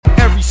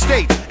every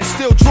state and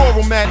still draw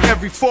them at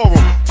every forum.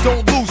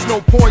 Don't lose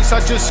no points, I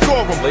just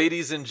score them.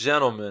 Ladies and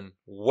gentlemen,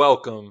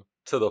 welcome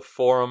to the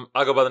forum.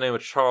 I go by the name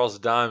of Charles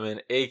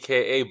Diamond,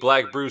 a.k.a.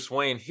 Black Bruce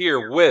Wayne,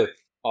 here with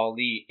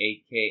Ali,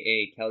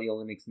 a.k.a. Kelly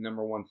Olynyk's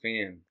 #1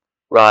 fan.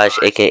 Raj,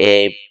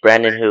 a.k.a.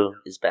 Brandon Who,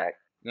 is back.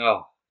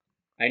 Oh,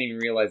 I didn't even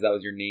realize that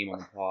was your name on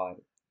the pod.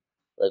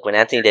 Look, when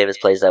Anthony Davis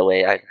plays that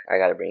way, I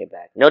gotta bring it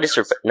back. No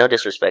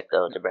disrespect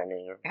though to Brandon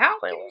Ingram. How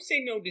can you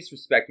say no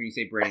disrespect when you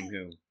say Brandon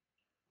Who?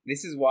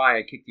 This is why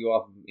I kicked you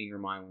off of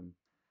Ingram Island.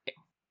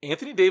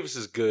 Anthony Davis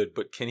is good,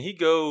 but can he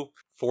go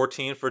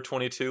 14 for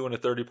 22 in a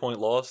 30-point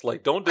loss?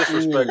 Like, don't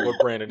disrespect what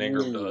Brandon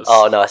Ingram does.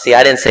 Oh no, see,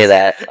 I didn't say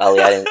that, Ali.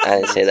 I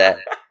didn't say that.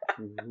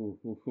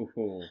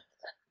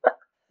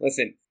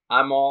 Listen,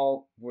 I'm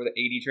all for the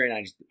 80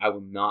 train. I will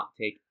not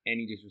take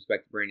any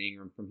disrespect to Brandon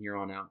Ingram from here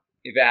on out.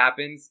 If it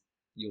happens,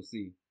 you'll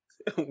see.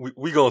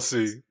 we gonna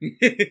see.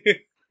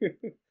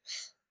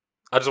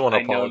 I just want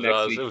to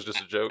apologize. It was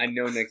just a joke. I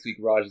know next week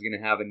Raj is going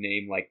to have a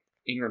name like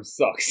Ingram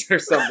Sucks or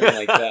something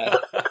like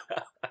that.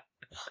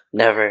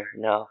 Never,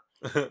 no.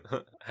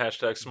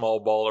 Hashtag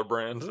small baller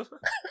brand.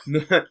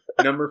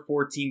 Number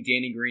 14,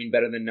 Danny Green,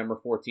 better than number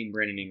 14,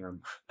 Brandon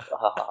Ingram.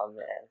 Oh,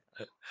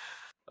 man.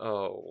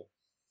 Oh.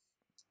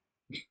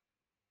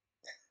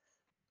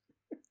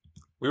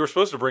 We were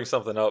supposed to bring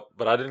something up,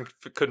 but I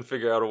couldn't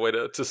figure out a way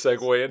to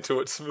segue into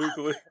it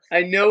smoothly.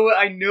 I know.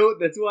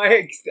 That's why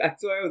I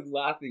was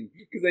laughing,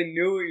 because I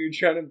know what you're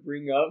trying to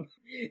bring up,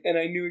 and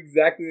I knew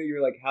exactly that you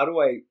were like, how do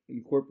I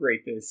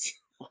incorporate this?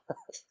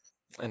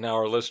 And now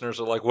our listeners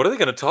are like, what are they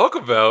going to talk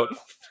about?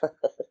 I'm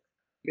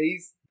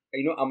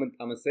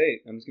gonna say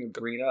it. I'm just gonna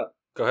bring it up.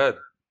 Go ahead.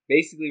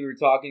 Basically, we were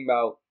talking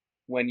about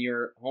when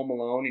you're home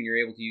alone and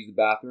you're able to use the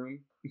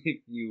bathroom,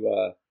 if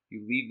you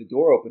leave the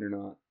door open or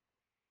not.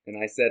 And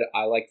I said,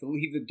 I like to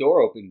leave the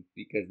door open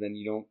because then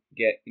you don't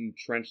get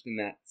entrenched in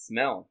that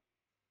smell.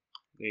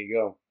 There you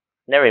go.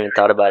 Never even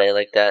thought about it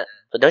like that.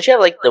 But don't you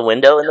have, like, the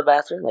window in the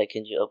bathroom? Like,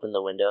 can you open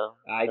the window?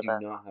 I do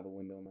not have a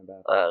window in my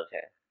bathroom. Oh,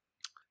 okay.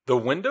 The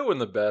window in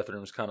the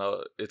bathroom is kind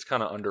of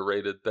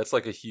underrated. That's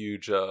like a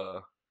huge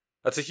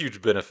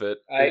benefit.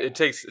 It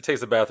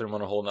takes the bathroom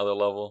on a whole nother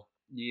level.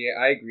 Yeah,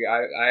 I agree.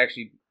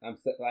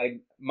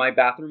 My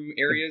bathroom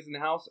areas in the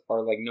house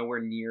are like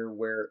nowhere near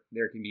where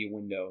there can be a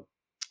window.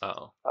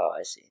 Oh,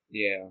 I see.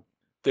 Yeah.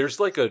 There's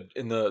like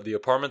in the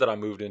apartment that I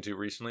moved into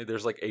recently,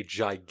 there's like a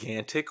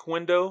gigantic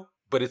window,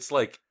 but it's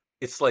like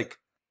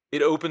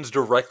it opens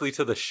directly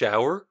to the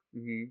shower.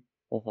 Mm-hmm.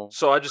 Mm-hmm.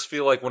 So I just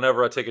feel like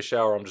whenever I take a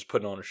shower, I'm just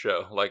putting on a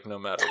show, like no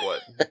matter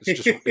what.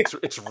 It's just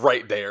it's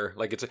right there.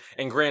 Like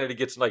and granted, it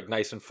gets like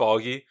nice and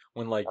foggy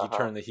when like you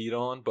turn the heat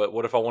on. But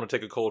what if I want to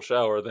take a cold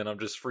shower? Then I'm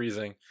just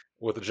freezing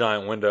with a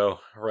giant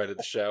window right at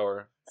the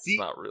shower. See, it's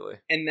not really.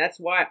 And that's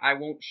why I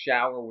won't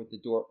shower with the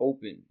door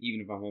open,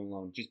 even if I'm home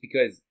alone, just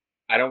because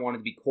I don't want it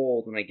to be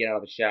cold when I get out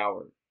of the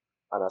shower.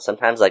 I don't know.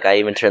 Sometimes, like, I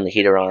even turn the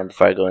heater on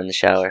before I go in the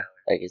shower.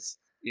 Like,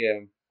 yeah.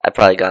 I've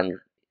probably gone.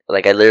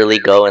 Like, I literally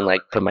go and,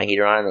 like, put my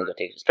heater on and then go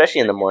take it.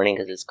 Especially in the morning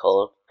because it's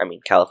cold. I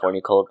mean,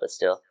 California cold, but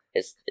still,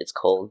 it's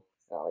cold.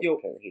 I like to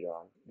turn the heater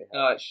on.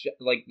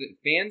 Like, the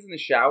fans in the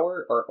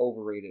shower are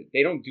overrated.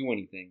 They don't do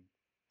anything.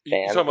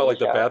 You talking about, like,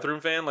 the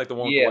bathroom fan? Like, the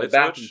one with the light switch?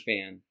 Yeah, the bathroom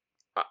fan.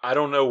 I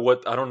don't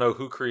know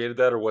who created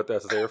that or what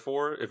that's there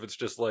for. If it's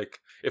just,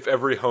 like, if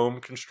every home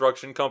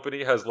construction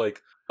company has,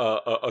 like,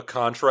 a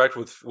contract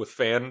with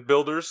fan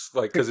builders,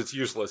 like, because it's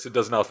useless. It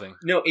does nothing.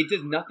 No, it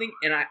does nothing,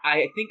 and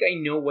I think I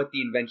know what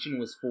the invention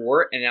was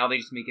for, and now they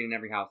just make it in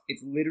every house.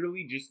 It's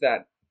literally just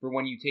that for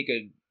when you take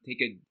a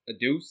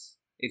deuce,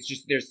 it's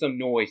just there's some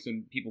noise so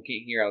people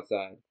can't hear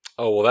outside.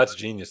 Oh, well, that's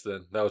genius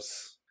then.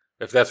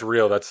 If that's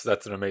real, that's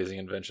an amazing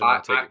invention.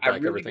 I'll take back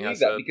really everything I believe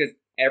said. that because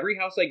every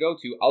house I go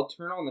to, I'll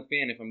turn on the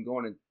fan if I'm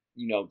going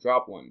to,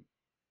 drop one.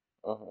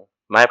 Uh-huh.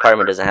 My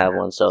apartment doesn't have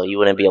one, so you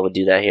wouldn't be able to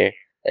do that here.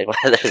 Like,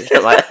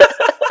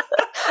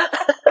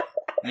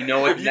 you know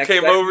what? If you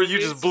came over, you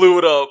just blew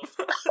it up.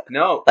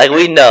 No, like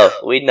we know.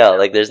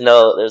 Like, there's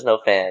no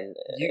fan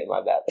in my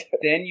bathroom.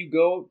 Then you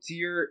go to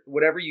your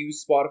whatever you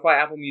use,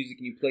 Spotify, Apple Music,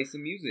 and you play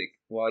some music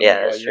while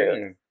that's you're true.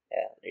 in there.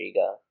 Yeah, there you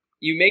go.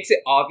 You makes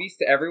it obvious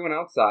to everyone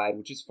outside,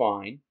 which is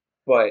fine,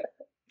 but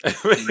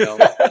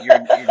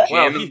you're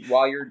jamming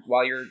while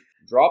you're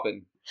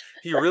dropping.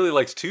 He really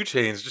likes 2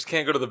 Chainz. Just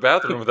can't go to the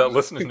bathroom without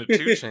listening to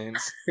 2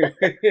 Chainz.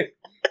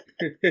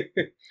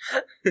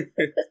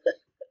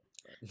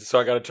 So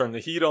I got to turn the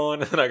heat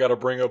on, and I got to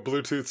bring a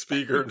Bluetooth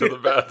speaker into the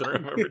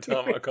bathroom every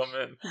time I come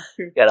in.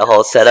 You got a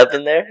whole setup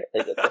in there?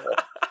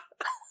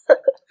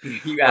 You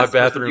ask, do you have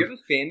a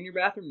fan in your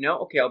bathroom? No?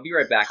 Okay, I'll be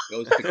right back.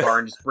 Goes to the car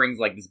and just brings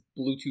like this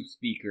Bluetooth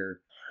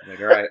speaker. I'm like,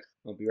 all right,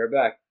 I'll be right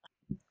back.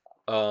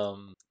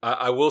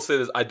 I will say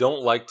this: I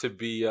don't like to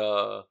be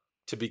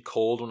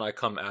cold when I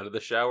come out of the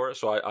shower.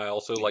 So I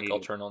also like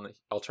I'll turn on the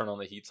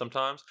heat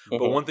sometimes.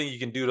 Mm-hmm. But one thing you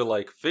can do to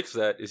like fix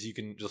that is you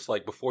can just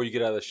like before you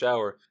get out of the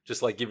shower,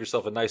 just like give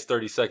yourself a nice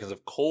 30 seconds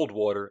of cold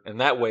water,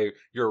 and that way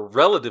your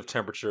relative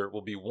temperature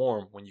will be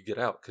warm when you get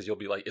out because you'll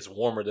be like it's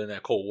warmer than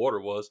that cold water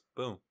was.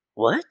 Boom.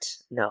 What?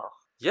 No.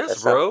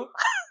 Yes, bro.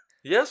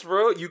 Yes,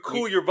 bro. You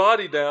cool your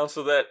body down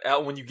so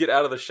that when you get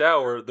out of the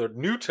shower, the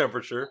new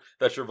temperature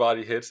that your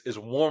body hits is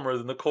warmer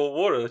than the cold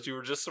water that you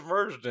were just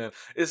submerged in.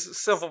 It's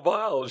simple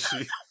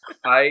biology.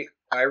 I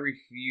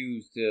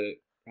refuse to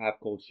have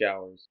cold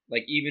showers.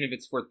 Like, even if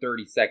it's for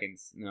 30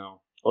 seconds,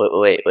 no.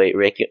 Wait,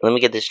 Rick. Let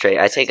me get this straight.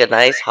 I take a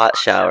nice hot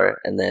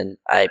shower and then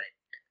I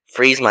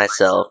freeze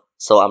myself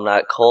so I'm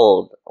not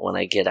cold when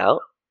I get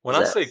out. When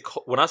I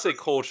say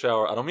cold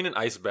shower, I don't mean an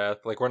ice bath.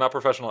 Like, we're not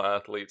professional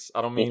athletes.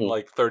 I don't mean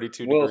like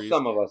 32 degrees. Well,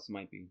 some of us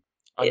might be.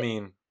 I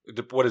mean,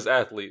 what is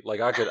athlete?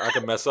 Like, I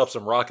could mess up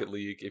some Rocket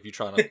League if you're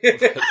trying to.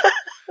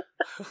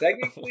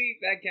 Technically,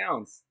 that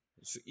counts.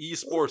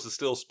 Esports is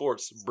still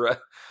sports, bruh.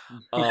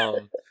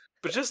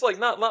 But just like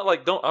not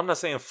like don't. I'm not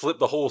saying flip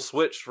the whole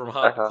switch from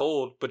hot to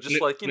cold, but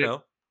just like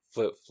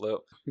flip.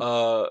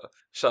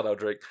 Shout out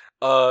Drake.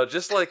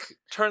 Just like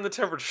turn the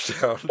temperature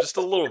down just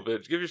a little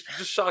bit.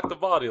 Just shock the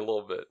body a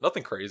little bit.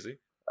 Nothing crazy.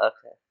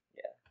 Okay.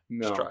 Yeah.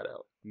 No. Just try it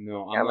out.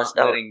 No, I'm not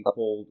letting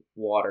cold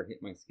water hit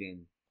my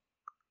skin.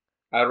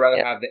 I'd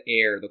rather have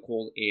the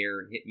cold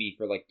air hit me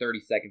for like 30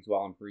 seconds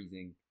while I'm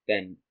freezing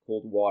than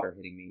cold water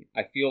hitting me.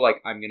 I feel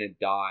like I'm gonna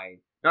die.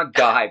 Not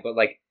die, but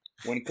like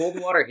when cold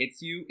water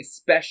hits you,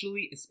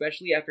 especially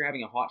after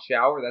having a hot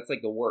shower, that's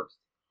like the worst.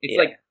 It's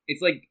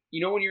like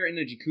you know when you're in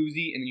a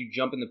jacuzzi and then you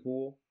jump in the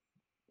pool?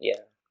 Yeah.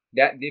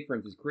 That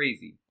difference is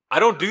crazy. I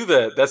don't do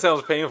that. That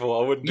sounds painful.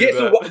 I wouldn't do that.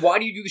 So why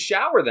do you do the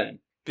shower then?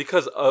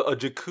 Because a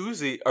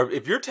jacuzzi, or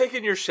if you're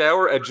taking your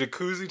shower at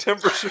jacuzzi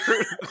temperature,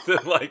 then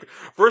like,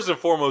 first and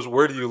foremost,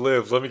 where do you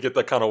live? Let me get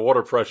that kind of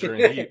water pressure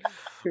and heat.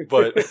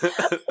 But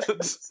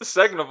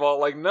second of all,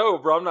 like, no,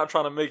 bro, I'm not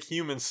trying to make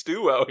human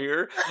stew out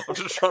here. I'm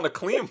just trying to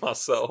clean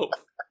myself.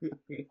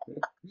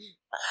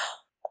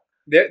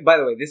 By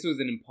the way, this was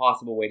an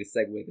impossible way to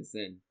segue this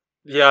in.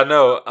 Yeah, I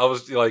know. I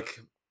was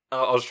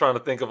trying to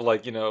think of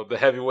like, the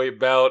heavyweight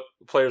bout.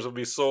 Players will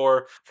be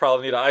sore.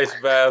 Probably need an ice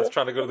bath.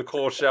 Trying to go to the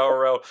cold shower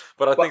route.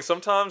 But I think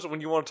sometimes when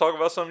you want to talk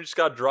about something, you just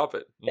gotta drop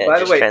it. Yeah, by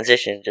the way,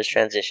 transition.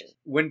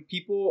 When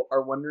people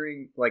are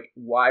wondering like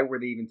why were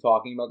they even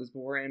talking about this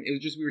beforehand, it was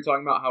just we were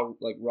talking about how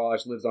like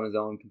Raj lives on his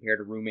own compared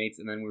to roommates,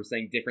 and then we were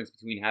saying difference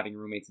between having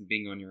roommates and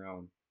being on your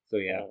own. So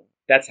yeah,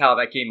 that's how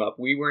that came up.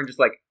 We weren't just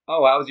like,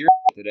 oh, how was your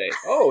today?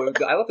 Oh,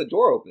 I left the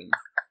door open.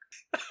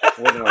 It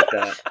wasn't like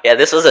that. Yeah,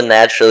 this was a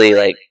naturally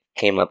like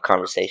came up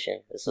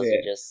conversation. This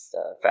wasn't just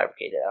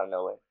fabricated out of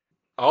nowhere.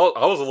 I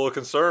was a little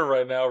concerned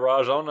right now,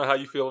 Raj. I don't know how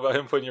you feel about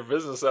him putting your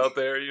business out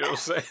there. You know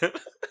what I'm saying?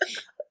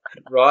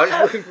 Raj is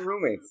looking for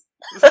roommates.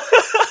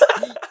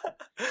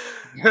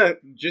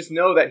 Just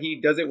know that he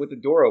does it with the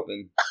door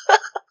open.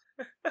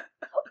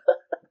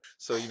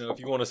 So, if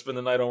you want to spend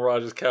the night on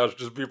Raj's couch,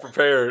 just be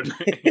prepared. You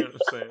know what I'm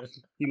saying?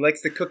 He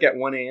likes to cook at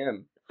 1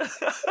 a.m.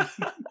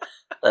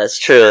 That's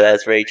true.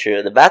 That's very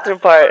true. The bathroom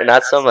part,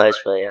 not so much,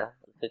 but yeah.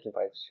 The cooking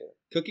part is true.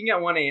 Cooking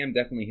at 1 a.m.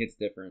 definitely hits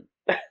different.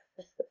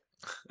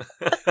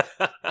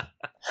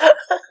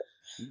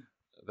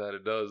 That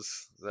it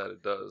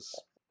does.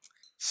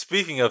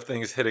 Speaking of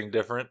things hitting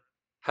different,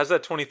 how's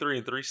that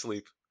 23-3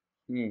 sleep?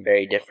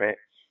 Very different.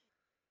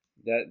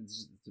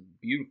 That's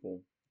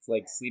beautiful. It's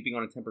like sleeping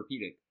on a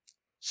Tempur-Pedic.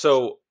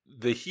 So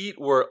the Heat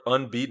were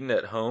unbeaten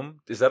at home.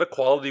 Is that a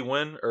quality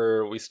win, or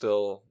are we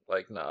still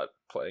like not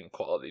playing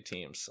quality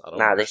teams? I don't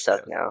know. They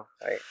suck now.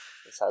 Right?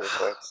 That's how this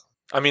works.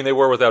 I mean, they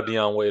were without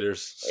Dion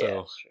Waiters, so yeah,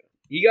 that's true.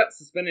 He got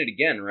suspended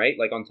again, right?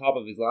 Like on top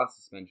of his last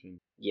suspension.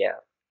 Yeah,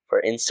 for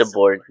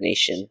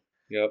insubordination.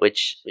 Yep.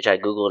 Which I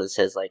googled. It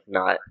says like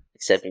not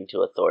accepting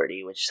to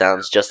authority, which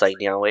sounds just like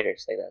Dion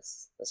Waiters. Like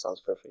that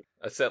sounds perfect.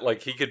 I said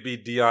like he could be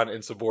Dion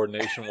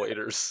insubordination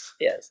Waiters.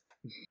 Yes.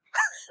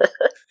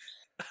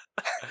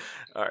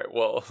 All right.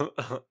 Well,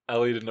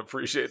 Ali didn't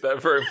appreciate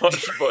that very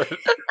much, but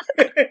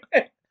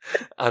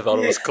I thought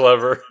it was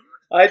clever.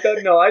 I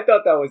thought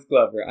that was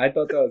clever.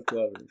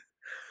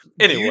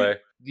 Anyway,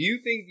 do you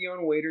think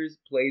Dion Waiters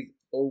plays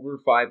over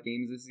 5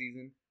 games this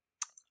season?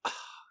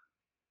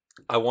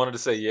 I wanted to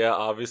say yeah,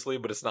 obviously,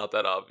 but it's not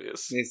that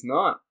obvious. It's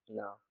not.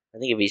 No, I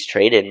think if he's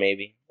traded,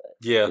 maybe. But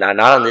yeah, not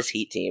on this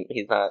Heat team.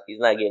 He's not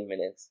getting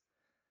minutes.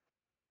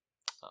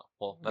 Oh,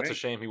 well, that's a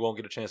shame. He won't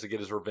get a chance to get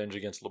his revenge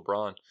against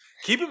LeBron.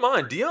 Keep in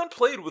mind, Dion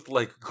played with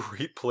like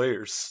great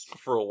players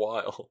for a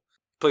while.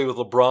 He played with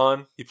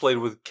LeBron. He played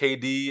with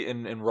KD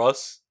and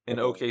Russ in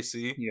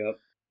OKC. Yep.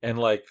 And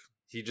like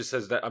he just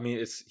has that. I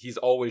mean, he's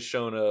always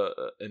shown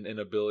an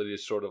inability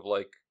to sort of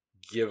like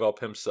give up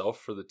himself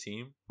for the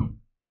team.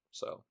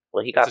 So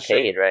he got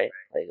paid, right?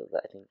 Like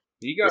I think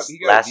he got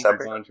last a decent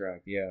summer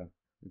contract. Yeah.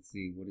 Let's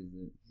see, what is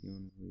it?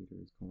 Dion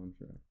Waiters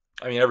contract.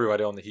 I mean,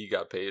 everybody on the Heat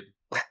got paid.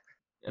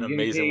 And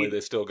amazingly, they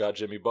still got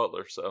Jimmy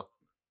Butler. So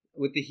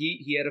with the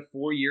Heat, he had a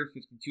 4-year,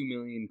 $52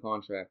 million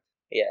contract.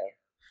 Yeah,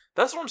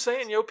 that's what I'm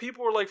saying.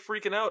 People were like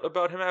freaking out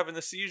about him having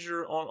the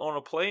seizure on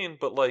a plane,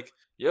 but like,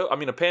 I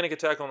mean, a panic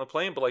attack on the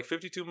plane, but like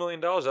 $52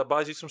 million, that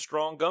buys you some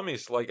strong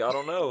gummies. Like, I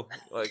don't know,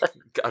 like,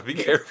 gotta be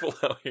careful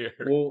out here.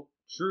 Well,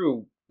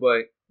 true,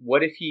 but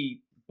what if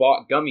he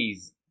bought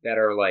gummies that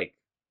are like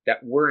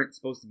that weren't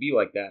supposed to be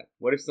like that?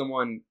 What if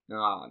someone?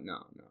 No.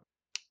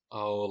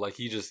 Oh, like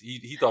he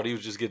thought he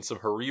was just getting some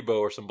Haribo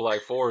or some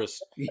Black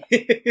Forest.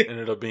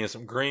 Ended up being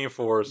some Green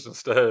Forest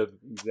instead.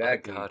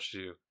 Exactly. I got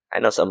you. I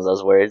know some of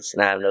those words,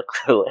 and I have no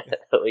clue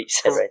what you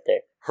said right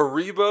there.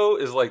 Haribo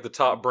is like the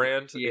top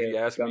brand. Yeah, if you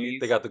ask me, gummies.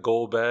 they got the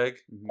gold bag.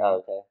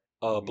 Oh,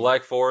 okay.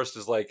 Black Forest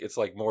is like it's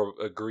like more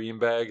a green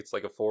bag. It's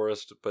like a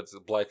forest, but it's a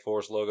Black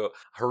Forest logo.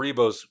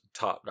 Haribo's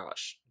top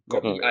notch. I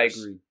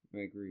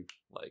agree.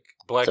 Like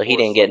Black. So Forest he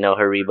didn't get no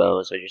Haribo,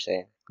 is what you're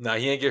saying? Nah,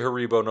 he ain't get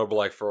Haribo, no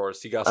Black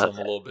Forest. He got some a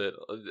little bit.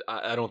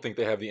 I don't think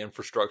they have the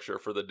infrastructure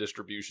for the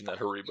distribution that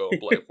Haribo and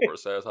Black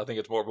Forest has. I think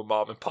it's more of a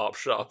mom and pop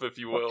shop, if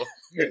you will,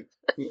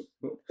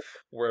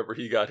 wherever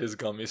he got his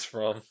gummies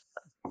from.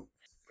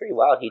 Pretty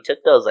wild. He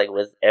took those like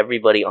with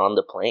everybody on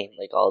the plane,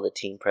 like all the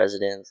team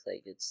presidents.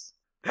 Like it's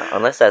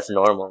unless that's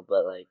normal,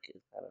 but like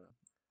I don't know.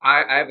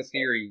 I have a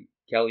theory.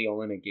 Kelly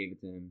Olynyk gave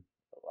it to him.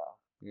 Oh, wow.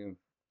 Yeah,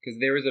 because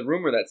there was a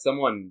rumor that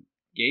someone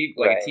gave,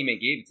 like a teammate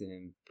gave it to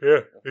him.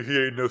 Yeah,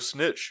 he ain't no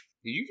snitch.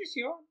 Did you just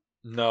yawn?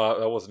 No,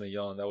 that wasn't a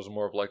yawn. That was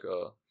more of like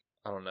a,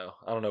 I don't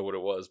know what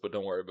it was, but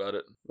don't worry about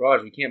it.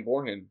 Raj, we can't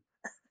bore him.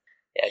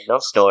 Yeah,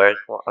 don't snore.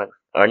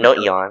 Or no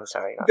yawn,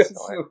 sorry, not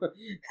snore.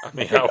 I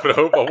mean, I would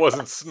hope I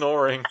wasn't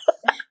snoring.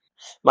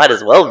 Might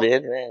as well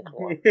been, man.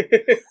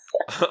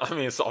 I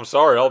mean, I'm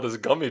sorry, all this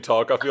gummy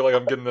talk, I feel like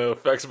I'm getting the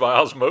effects by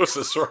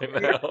osmosis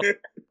right now.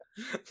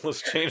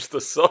 Let's change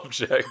the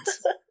subject.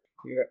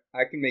 Yeah,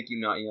 I can make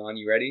you not yawn.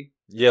 You ready?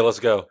 Yeah, let's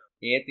go.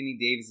 Anthony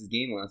Davis's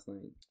game last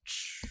night.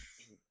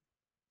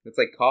 It's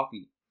like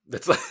coffee.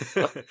 It's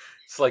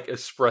like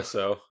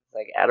espresso.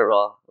 Like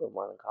Adderall, a little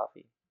more than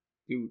coffee.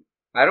 Dude,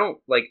 I don't,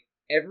 like,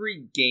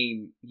 every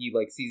game he,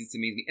 like, sees it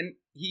amaze me. And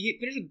he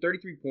finished with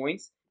 33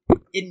 points.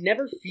 It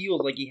never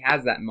feels like he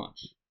has that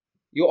much.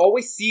 You'll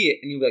always see it,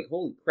 and you'll be like,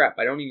 holy crap,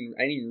 I didn't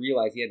even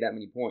realize he had that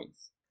many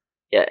points.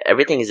 Yeah,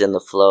 everything is in the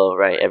flow,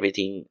 right?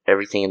 Everything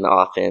in the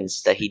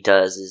offense that he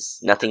does is,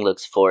 nothing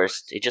looks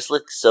forced. It just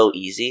looks so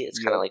easy. It's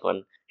kind of like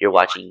when you're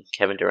watching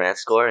Kevin Durant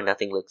score and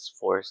nothing looks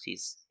forced.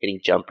 He's hitting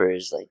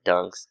jumpers, like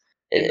dunks.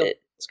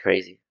 It's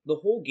crazy. The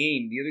whole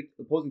game, the other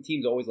opposing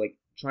team's always, like,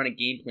 trying to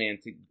game plan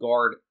to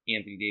guard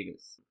Anthony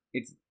Davis.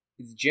 It's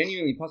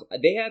genuinely possible.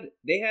 They had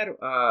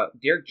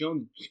Derek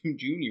Jones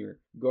Jr.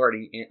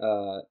 guarding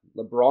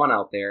LeBron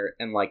out there,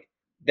 and like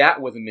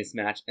that was a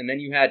mismatch. And then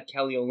you had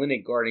Kelly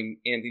Olynyk guarding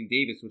Anthony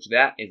Davis, which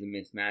that is a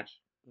mismatch.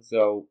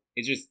 So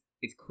it's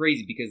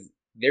crazy because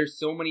there's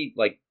so many,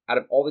 like, out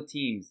of all the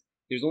teams,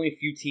 there's only a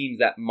few teams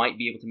that might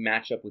be able to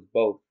match up with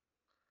both.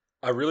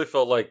 I really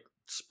felt like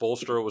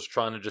Spoelstra was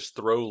trying to just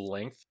throw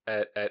length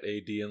at AD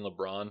and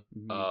LeBron,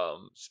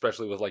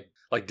 especially with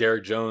like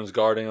Derrick Jones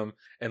guarding him,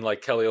 and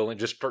like Kelly Olynyk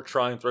just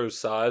try and throw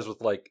size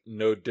with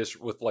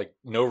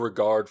no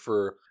regard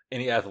for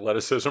any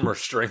athleticism or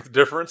strength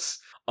difference.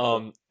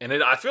 I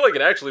feel like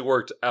it actually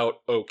worked out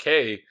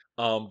okay.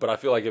 But I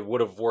feel like it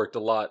would have worked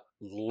a lot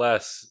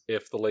less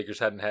if the Lakers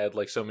hadn't had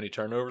like so many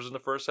turnovers in the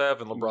first half,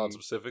 and LeBron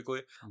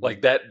specifically.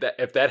 Like that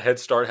if that head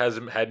start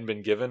hadn't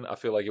been given, I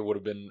feel like it would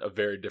have been a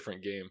very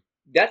different game.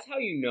 That's how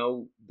you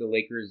know the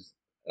Lakers,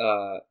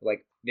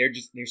 like they're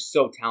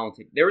so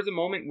talented. There was a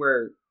moment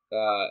where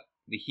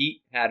the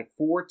Heat had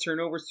 4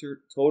 turnovers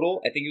total.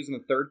 I think it was in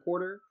the third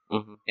quarter,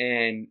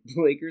 and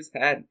the Lakers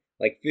had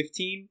like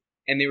 15,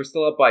 and they were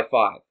still up by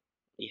 5.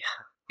 Yeah,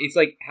 it's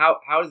like how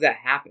does that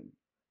happen?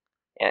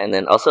 And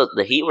then also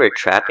the Heat were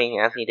trapping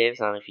Anthony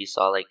Davis. I don't know if you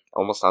saw, like,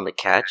 almost on the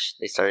catch,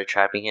 they started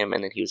trapping him,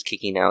 and then he was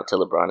kicking out to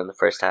LeBron in the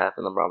first half,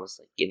 and LeBron was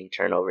like getting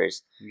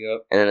turnovers.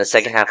 Yep. And then the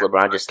second half,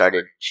 LeBron just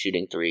started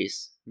shooting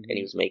threes, and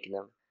he was making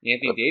them.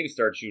 Anthony Davis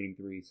started shooting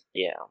threes.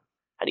 Yeah.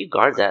 How do you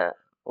guard that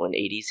when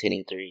AD's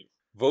hitting threes?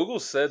 Vogel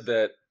said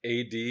that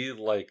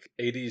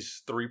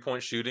AD's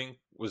 3-point shooting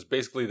was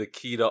basically the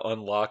key to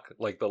unlock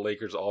like the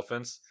Lakers'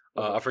 offense.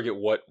 I forget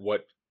what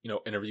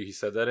interview he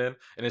said that in,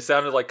 and it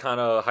sounded like kind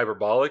of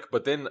hyperbolic,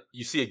 but then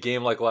you see a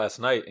game like last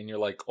night and you're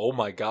like, oh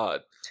my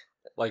god,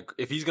 like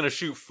if he's gonna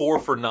shoot 4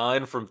 for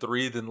 9 from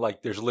 3, then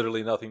like there's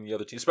literally nothing the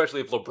other team,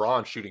 especially if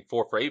LeBron's shooting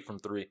 4 for 8 from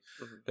 3,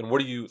 then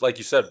what do you, like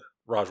you said,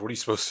 Raj, what are you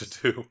supposed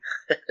to do?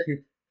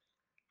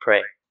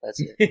 Pray.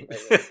 That's it.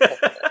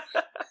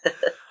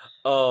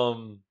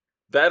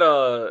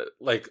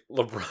 Like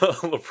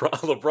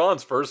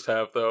LeBron's first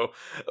half though.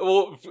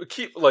 Well,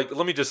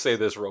 let me just say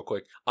this real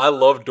quick. I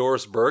love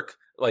Doris Burke.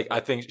 Like,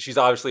 I think she's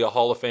obviously a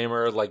Hall of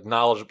Famer, like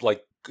knowledgeable,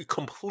 like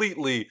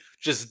completely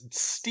just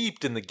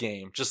steeped in the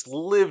game, just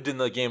lived in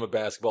the game of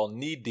basketball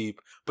knee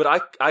deep.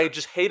 But I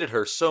just hated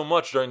her so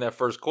much during that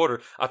first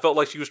quarter. I felt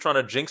like she was trying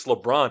to jinx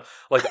LeBron.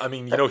 Like, I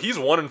mean, he's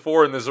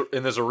 1-4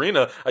 in this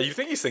arena. You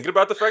think he's thinking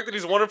about the fact that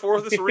he's 1-4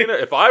 in this arena?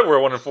 If I were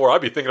 1-4,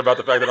 I'd be thinking about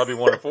the fact that I'd be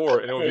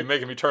 1-4, and it would be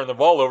making me turn the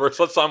ball over.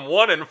 So I'm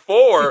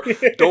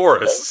 1-4,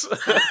 Doris.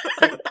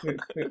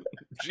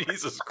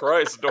 Jesus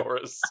Christ,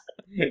 Doris.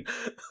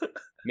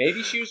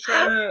 Maybe she was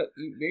trying to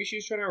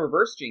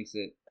reverse jinx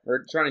it.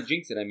 Or trying to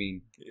jinx it, I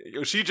mean.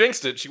 She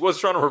jinxed it. She was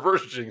trying to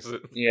reverse jinx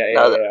it.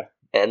 Yeah.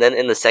 And then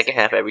in the second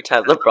half, every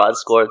time LeBron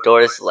scored,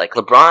 Doris, like,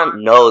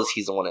 LeBron knows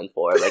he's 1-4.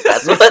 Like,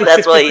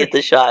 that's why he hit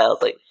the shot. I was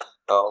like,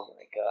 oh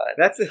my god.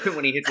 That's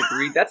when he hits a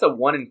three. That's a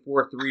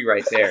 1-in-4 3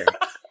 right there.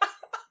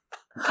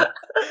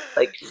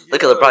 Like,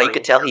 look at LeBron. You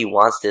could tell he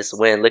wants this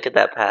win. Look at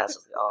that pass.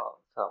 Oh,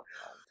 come on.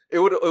 It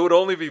would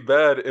only be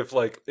bad if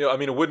like I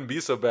mean it wouldn't be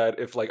so bad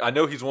if like I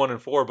know he's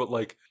 1-4 but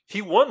like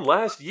he won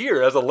last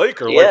year as a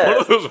Laker. Yeah. Like one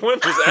of those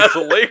wins was as a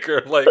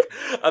Laker. Like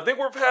I think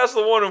we're past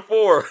the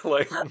 1-4.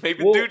 Like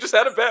maybe dude just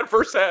had a bad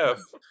first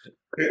half.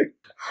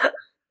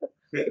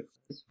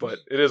 But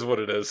it is what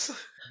it is.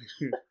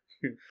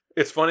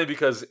 It's funny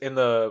because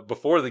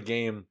before the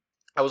game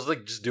I was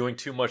like just doing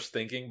too much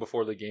thinking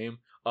before the game.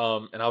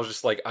 And I was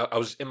just like, I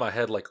was in my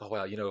head like, oh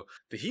wow,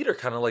 the Heat are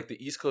kind of like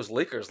the East Coast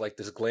Lakers, like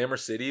this glamour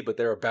city, but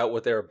they're about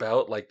what they're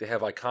about. Like they have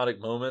iconic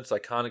moments,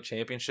 iconic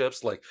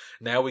championships. Like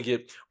now we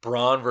get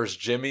Bron versus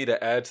Jimmy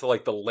to add to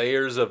like the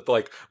layers of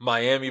like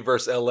Miami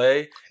versus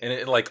LA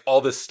and like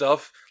all this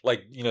stuff.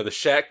 Like, the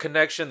Shaq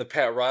connection, the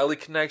Pat Riley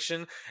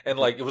connection. And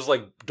like, it was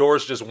like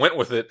Doris just went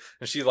with it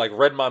and she like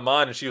read my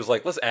mind and she was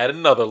like, let's add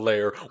another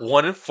layer,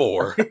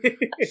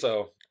 1-4.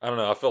 So I don't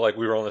know. I feel like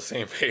we were on the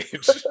same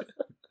page.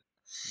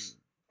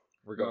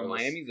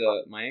 Regardless.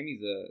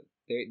 Miami's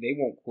they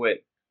won't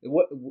quit.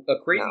 What a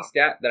crazy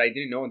stat that I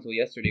didn't know until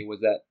yesterday was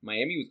that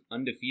Miami was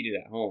undefeated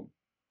at home.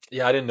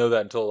 Yeah, I didn't know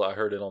that until I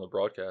heard it on the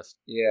broadcast.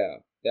 Yeah.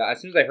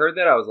 As soon as I heard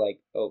that, I was like,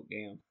 "Oh,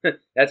 damn,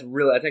 that's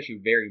actually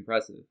very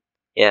impressive."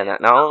 Yeah,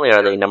 not only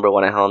are they number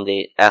one at home,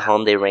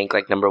 they rank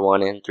like number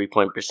one in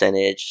 3-point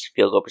percentage,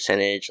 field goal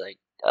percentage, like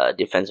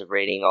defensive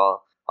rating,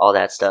 all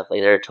that stuff.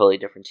 Like they're a totally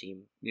different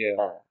team. Yeah.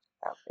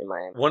 In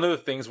Miami. One of the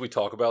things we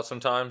talk about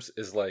sometimes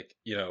is like,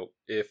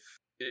 if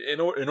in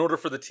order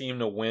for the team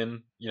to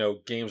win,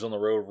 games on the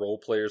road, role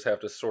players have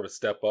to sort of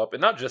step up,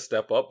 and not just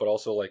step up, but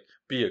also like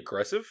be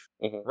aggressive,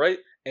 right?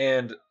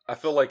 And I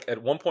feel like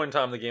at one point in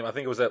time in the game, I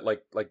think it was at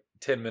like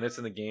 10 minutes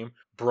in the game,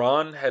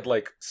 Bron had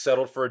like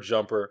settled for a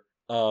jumper.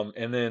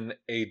 And then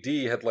AD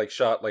had like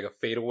shot like a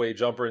fadeaway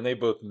jumper, and they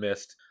both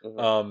missed.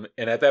 And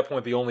at that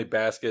point, the only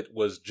basket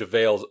was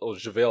JaVale's.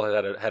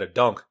 JaVale had a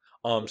dunk.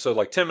 So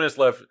like 10 minutes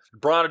left.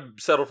 Bron had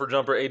settled for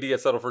jumper. AD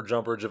had settled for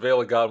jumper. JaVale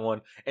had got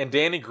one, and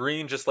Danny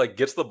Green just like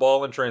gets the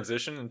ball in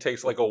transition and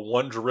takes like a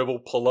one dribble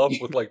pull up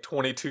with like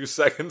 22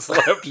 seconds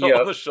left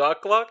on the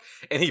shot clock,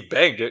 and he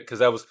banged it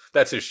because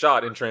that's his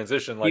shot in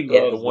transition. Like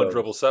the one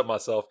dribble set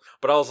myself.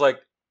 But I was like,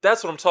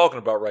 that's what I'm talking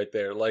about right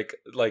there. Like.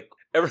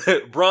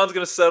 Bron's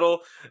gonna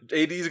settle,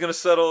 AD's gonna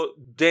settle,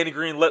 Danny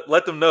Green,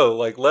 let them know,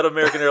 like let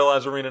American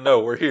Airlines Arena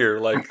know we're here.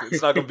 Like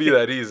it's not gonna be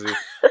that easy.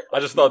 I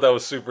just thought that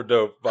was super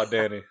dope by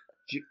Danny.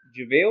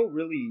 JaVale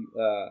really,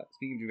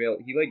 speaking of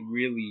JaVale, he like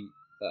really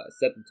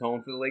set the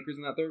tone for the Lakers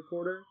in that third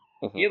quarter.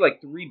 He had like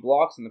 3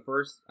 blocks in the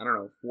first, 5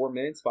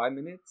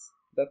 minutes,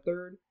 that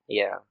third.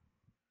 Yeah.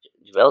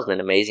 JaVale's been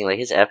amazing. Like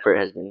his effort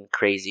has been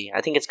crazy.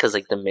 I think it's because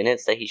like the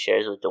minutes that he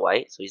shares with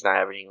Dwight, so he's not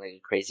averaging like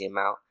a crazy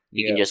amount.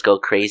 He can just go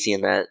crazy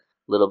in that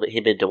little bit.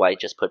 Him and Dwight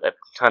just put a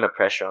ton of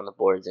pressure on the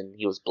boards, and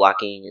he was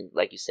blocking, and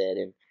like you said,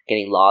 and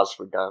getting lobs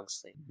for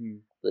dunks. Like,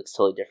 looks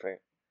totally different.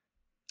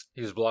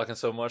 He was blocking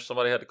so much,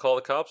 somebody had to call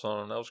the cops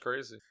on him. That was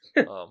crazy.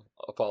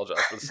 Apologize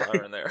for the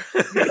siren there.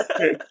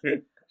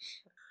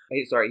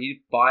 Hey, sorry, he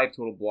did 5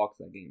 total blocks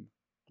that game.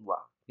 Wow.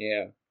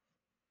 Yeah.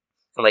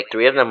 And like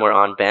 3 of them were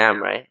on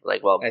Bam, right?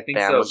 Like, well, I think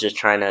Bam so. was just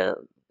trying to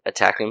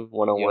attack him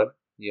one-on-one.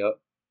 Yep.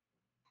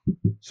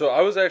 So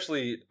I was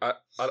actually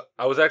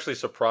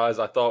surprised.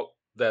 I thought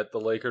that the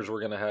Lakers were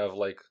going to have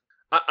like,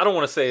 I don't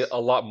want to say a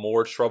lot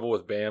more trouble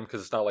with Bam,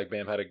 because it's not like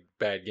Bam had a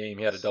bad game.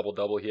 He had a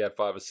double-double. He had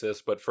 5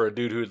 assists. But for a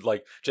dude who'd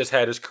like just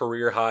had his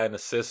career high in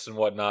assists and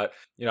whatnot,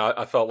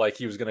 I felt like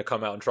he was going to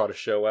come out and try to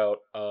show out.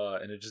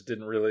 And it just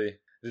didn't really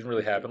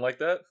happen like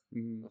that.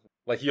 Mm-hmm.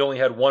 Like he only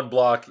had 1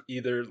 block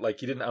either. Like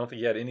I don't think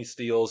he had any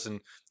steals, and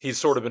he's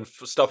sort of been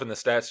stuffing the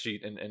stats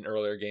sheet in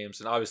earlier games.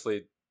 And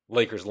obviously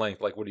Lakers length,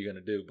 like what are you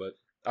going to do? But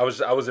I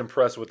was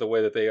impressed with the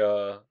way that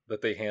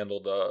they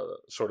handled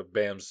sort of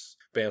Bam's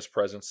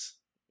presence.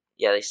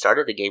 Yeah, they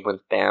started the game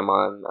with Bam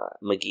on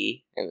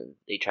McGee, and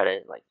they tried to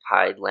like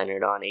hide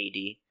Leonard on AD.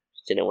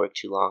 Which didn't work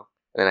too long.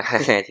 And then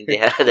I think they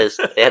had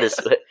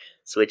to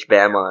switch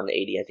Bam on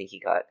AD. I think he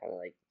got kind of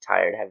like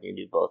tired having to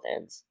do both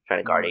ends, trying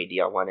to guard AD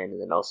on one end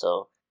and then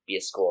also be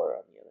a scorer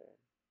on the other end.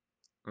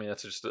 I mean,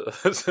 that's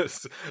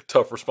just a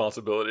tough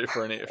responsibility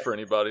for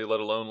anybody, let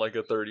alone like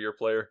a third-year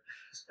player.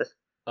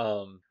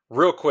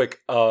 Real quick,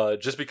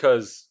 just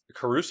because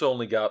Caruso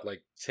only got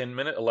like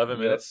 11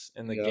 minutes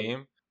in the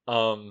game.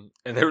 And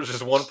there was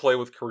just one play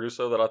with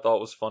Caruso that I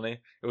thought was funny.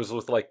 It was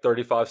with like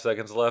 35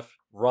 seconds left.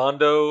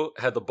 Rondo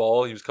had the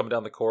ball. He was coming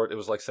down the court. It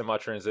was like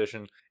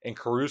semi-transition, and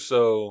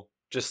Caruso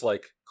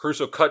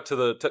cut to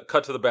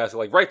the basket,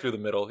 like right through the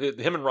middle.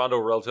 Him and Rondo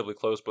were relatively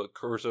close, but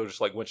Caruso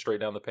just like went straight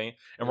down the paint,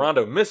 and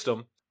Rondo missed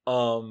him.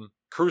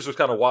 Caruso was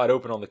kind of wide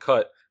open on the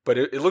cut, but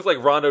it looked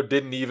like Rondo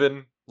didn't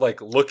even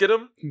like look at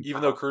him,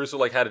 even though Caruso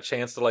like had a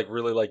chance to like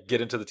really like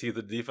get into the teeth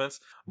of the defense.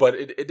 But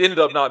it ended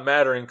up not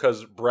mattering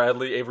because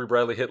Avery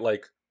Bradley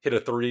hit a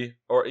three,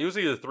 or it was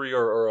either three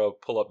or a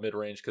pull up mid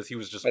range because he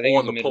was just on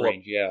the pull up.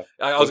 Yeah,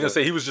 I was gonna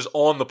say he was just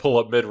on the pull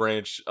up mid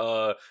range.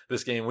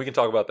 This game we can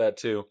talk about that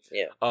too.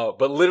 Yeah.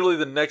 But literally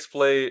the next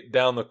play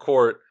down the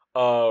court,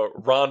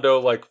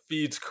 Rondo like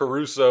feeds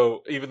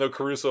Caruso, even though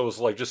Caruso was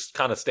like just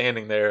kind of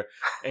standing there,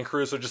 and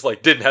Caruso just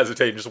like didn't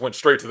hesitate and just went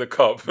straight to the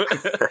cup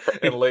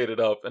and laid it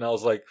up. And I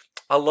was like,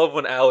 I love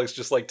when Alex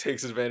just like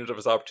takes advantage of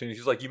his opportunity.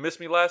 He's like, you missed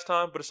me last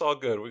time, but it's all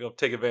good. We're gonna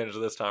take advantage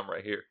of this time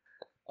right here.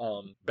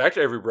 Back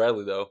to Avery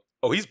Bradley though.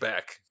 Oh, he's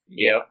back.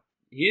 Yeah.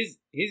 His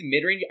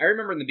mid range. I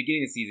remember in the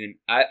beginning of the season.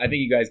 I think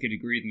you guys could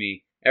agree with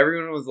me.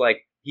 Everyone was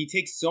like, he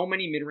takes so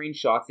many mid range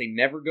shots, they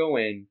never go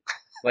in.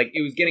 Like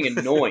it was getting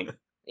annoying.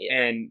 Yeah.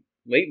 And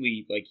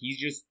lately, like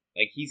he's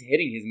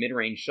hitting his mid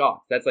range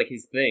shots. That's like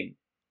his thing.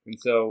 And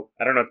so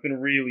I don't know. It's been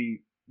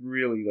really,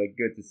 really like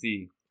good to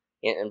see.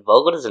 Yeah, and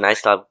Vogel does a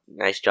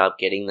nice job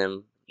getting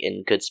them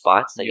in good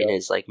spots, like in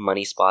his like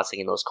money spots, like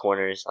in those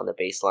corners on the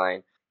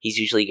baseline. He's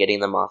usually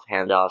getting them off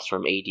handoffs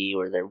from AD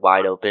where they're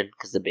wide open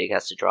because the big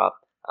has to drop.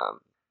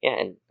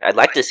 And I'd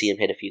like to see him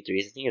hit a few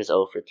threes. I think he was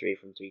 0 for 3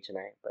 from 3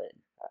 tonight, but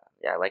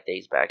I like that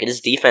he's back. And his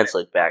defense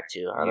looked back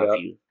too. I don't know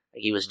if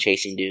he was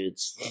chasing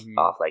dudes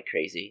off like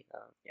crazy.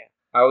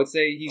 I would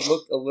say he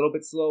looked a little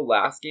bit slow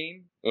last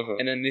game,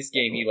 and then this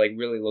game he like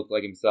really looked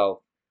like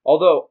himself.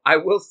 Although I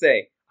will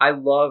say I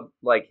love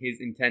like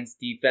his intense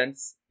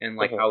defense and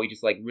like how he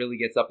just like really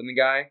gets up in the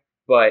guy,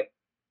 but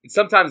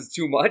sometimes it's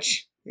too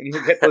much, and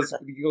you'll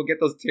get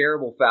those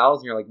terrible fouls,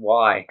 and you're like,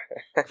 why?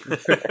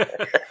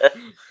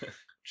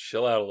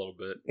 Chill out a little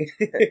bit.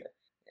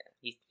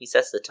 He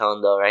sets the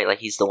tone though, right? Like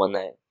he's the one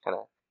that kind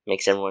of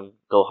makes everyone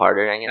go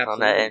harder, I guess, on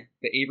that end.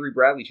 The Avery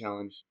Bradley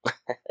challenge.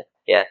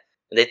 Yeah.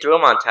 They threw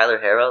him on Tyler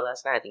Herro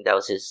last night. I think that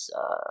was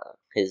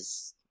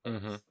his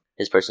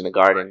person to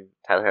guard, and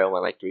Tyler Herro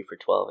went like 3 for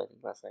 12, I think,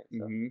 last night.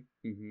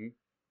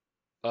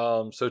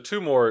 So. So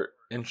 2 more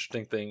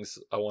interesting things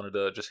I wanted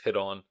to just hit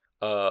on.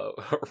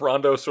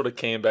 Rondo sort of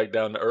came back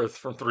down to earth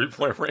from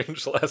 3-point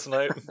range last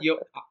night. Yo,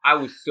 I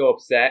was so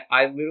upset.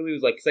 I literally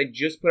was like, because I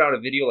just put out a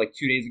video like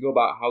 2 days ago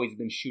about how he's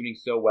been shooting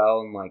so well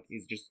and like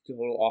he's just a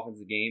total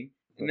offensive game.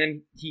 And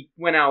then he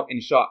went out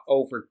and shot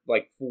 0 for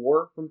like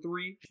 4 from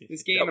 3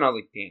 this game, and I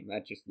was like, damn,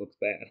 that just looks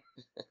bad.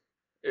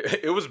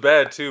 It was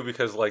bad too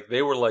because like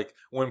they were like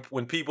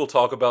when people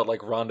talk about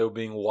like Rondo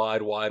being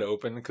wide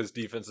open because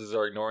defenses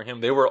are ignoring him,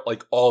 they were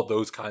like all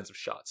those kinds of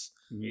shots.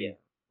 Yeah.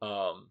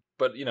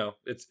 But you know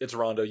it's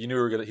Rondo. You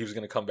knew he was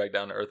gonna come back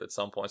down to earth at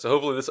some point. So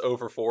hopefully this 0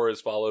 for 4 is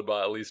followed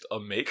by at least a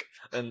make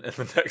in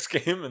the next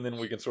game, and then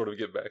we can sort of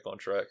get back on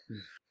track.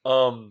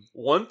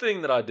 One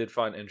thing that I did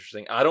find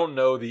interesting, I don't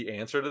know the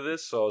answer to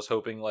this, so I was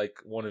hoping like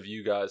one of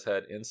you guys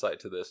had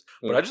insight to this.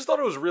 But I just thought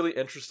it was really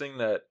interesting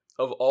that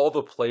of all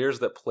the players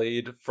that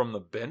played from the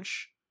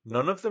bench,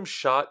 none of them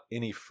shot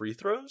any free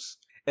throws.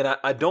 And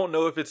I don't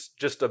know if it's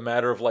just a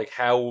matter of like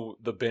how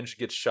the bench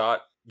gets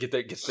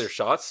their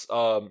shots.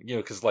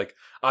 Because like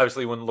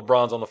obviously when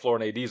LeBron's on the floor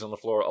and AD's on the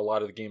floor, a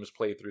lot of the game is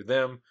played through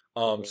them.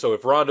 So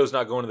if Rondo's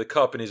not going to the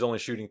cup and he's only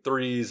shooting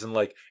threes, and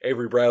like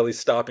Avery Bradley's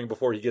stopping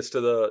before he gets to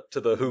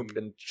the hoop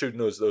and shooting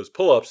those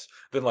pull-ups,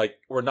 then like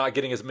we're not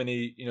getting as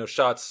many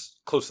shots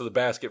close to the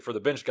basket for the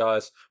bench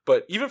guys.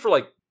 But even for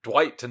like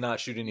Dwight to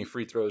not shoot any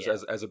free throws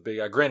as a big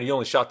guy. Granted, he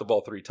only shot the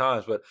ball 3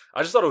 times, but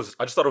I just thought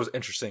it was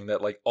interesting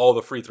that like all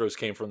the free throws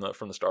came from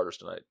the starters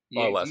tonight.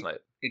 Last night.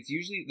 It's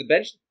usually the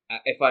bench. I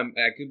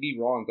could be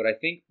wrong, but I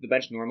think the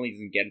bench normally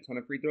doesn't get a ton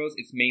of free throws.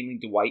 It's mainly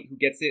Dwight who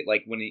gets it.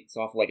 Like when it's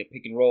off like a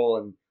pick and roll,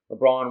 and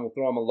LeBron will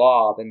throw him a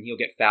lob, and he'll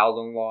get fouled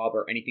on the lob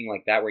or anything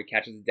like that, where he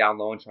catches it down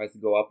low and tries to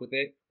go up with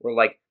it, or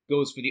like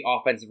goes for the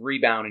offensive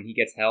rebound and he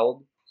gets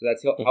held. So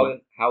that's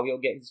how he'll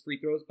get his free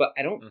throws. But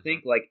I don't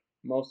think like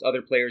most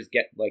other players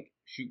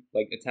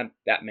attempt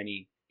that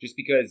many, just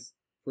because,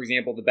 for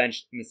example, the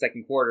bench in the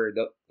second quarter,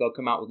 they'll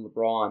come out with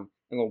LeBron,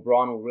 and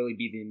LeBron will really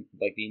be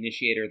the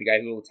initiator, the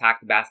guy who will attack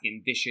the basket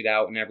and dish it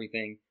out and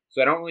everything.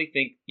 So I don't really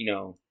think,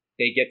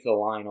 they get to the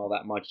line all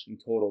that much in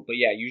total. But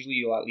yeah, usually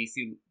you'll at least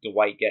see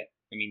Dwight get,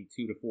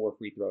 2 to 4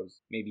 free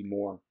throws, maybe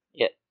more.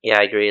 Yeah,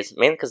 I agree. It's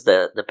mainly because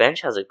the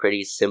bench has a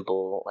pretty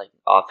simple like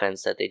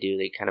offense that they do.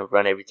 They kind of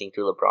run everything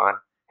through LeBron,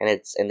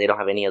 and they don't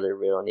have any other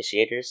real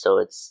initiators, so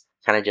it's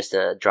kind of just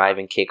a drive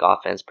and kick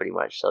offense pretty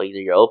much. So either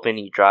you're open,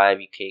 you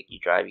drive, you kick, you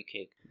drive, you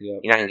kick.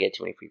 Yep. You're not going to get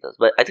too many free throws.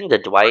 But I think the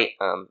Dwight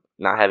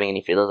not having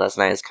any free throws last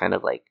night is kind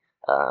of like,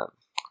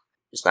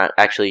 it's not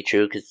actually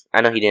true, because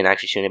I know he didn't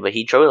actually shoot it, but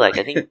he drove like,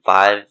 I think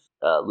 5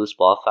 loose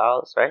ball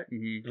fouls, right?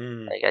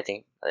 Mm-hmm. Like I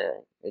think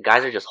the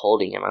guys are just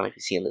holding him. I don't know if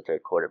you see in the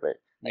third quarter, but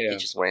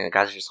he's just wearing, the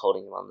guys are just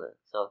holding him on the,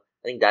 so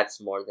I think that's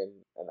more than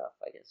enough,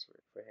 I guess,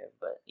 for him.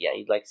 But yeah,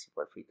 you'd like to see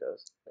more free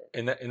throws.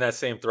 But. In that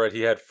same thread,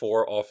 he had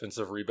 4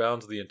 offensive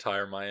rebounds. The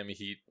entire Miami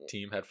Heat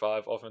team had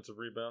 5 offensive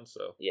rebounds.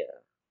 So yeah,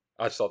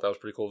 I just thought that was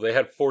pretty cool. They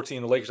had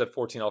 14. The Lakers had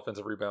 14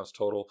 offensive rebounds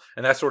total,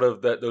 and that's sort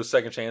of those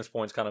second chance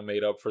points kind of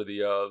made up for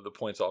the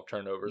points off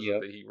turnovers that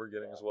the Heat were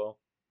getting as well.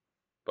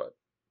 But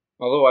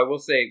Although I will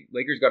say,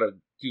 Lakers got to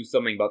do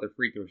something about their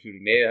free throw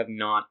shooting. They have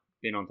not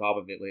been on top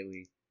of it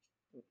lately.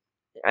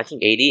 I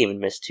think AD even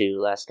missed 2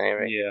 last night,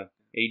 right? Yeah.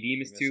 AD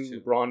missed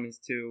 2, LeBron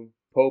missed 2,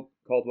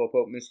 Caldwell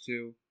Pope missed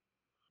 2.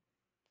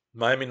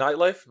 Miami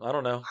nightlife? I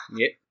don't know.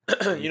 Yeah.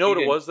 You know what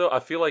it was, though? I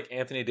feel like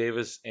Anthony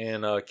Davis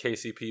and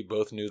KCP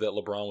both knew that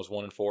LeBron was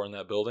 1-4 in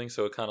that building,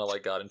 so it kind of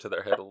like got into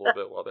their head a little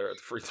bit while they're at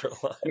the free throw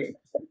line.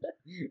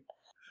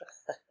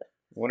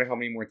 I wonder how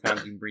many more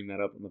times you can bring that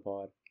up on the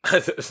pod.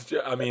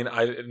 I mean,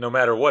 no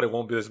matter what, it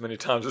won't be as many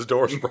times as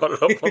Doris brought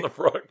it up on the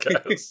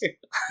broadcast.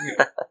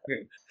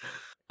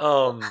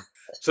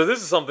 So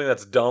this is something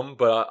that's dumb,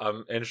 but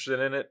I'm interested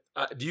in it.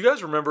 Do you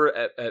guys remember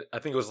at I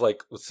think it was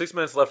like with 6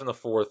 minutes left in the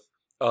fourth,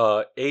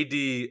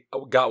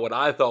 AD got what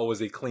I thought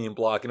was a clean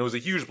block, and it was a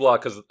huge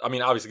block because, I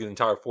mean, obviously the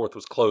entire fourth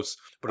was close,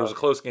 but it was a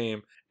close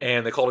game,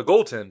 and they called a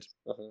goaltend.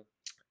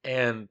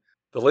 And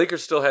the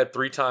Lakers still had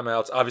 3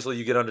 timeouts. Obviously,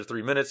 you get under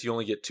 3 minutes, you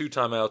only get 2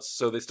 timeouts,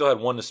 so they still had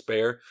 1 to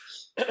spare.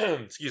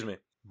 Excuse me.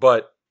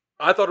 But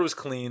I thought it was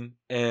clean,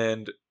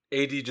 and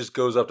AD just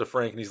goes up to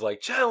Frank, and he's like,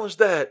 challenge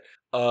that!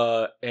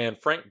 And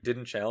Frank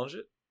didn't challenge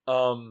it.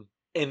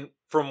 And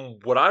from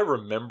what I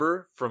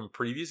remember from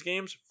previous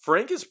games,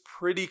 Frank is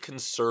pretty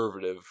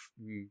conservative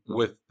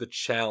with the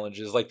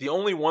challenges. Like, the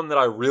only one that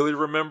I really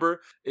remember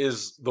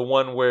is the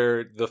one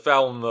where the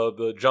foul in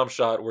the jump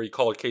shot where he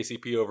called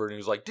KCP over and he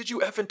was like, did you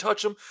effing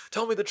touch him?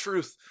 Tell me the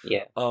truth.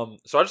 Yeah. So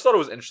I just thought it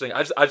was interesting.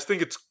 I just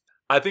think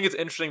it's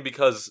interesting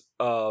because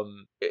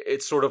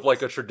it's sort of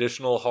like a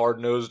traditional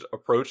hard-nosed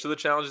approach to the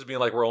challenges, being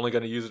like, we're only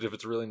going to use it if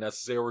it's really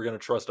necessary. We're going to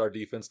trust our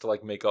defense to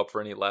like make up for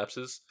any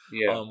lapses.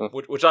 Yeah.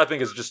 Which I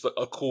think is just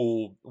a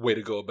cool way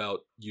to go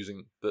about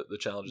using the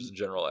challenges in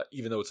general,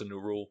 even though it's a new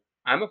rule.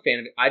 I'm a fan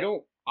of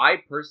it. I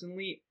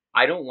personally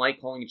don't like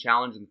calling a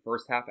challenge in the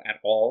first half at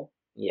all.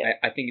 Yeah.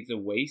 I think it's a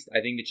waste.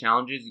 I think the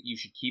challenges you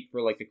should keep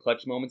for like the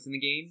clutch moments in the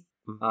game.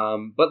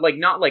 But like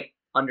not like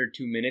under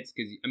 2 minutes,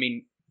 because I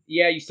mean,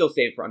 yeah, you still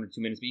save it for under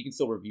 2 minutes, but you can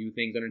still review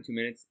things under 2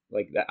 minutes,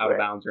 like the out of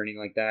bounds or anything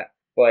like that.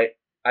 But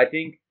I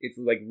think it's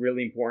like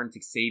really important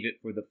to save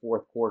it for the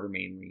fourth quarter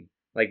mainly.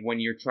 Like when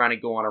you're trying to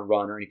go on a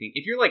run or anything.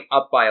 If you're like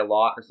up by a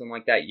lot or something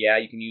like that, yeah,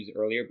 you can use it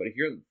earlier. But if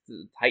you're in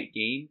a tight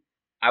game,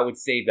 I would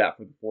save that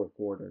for the fourth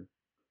quarter.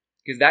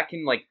 Because that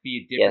can like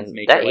be a difference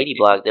maker. That 80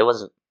 block, there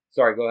wasn't...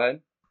 Sorry, go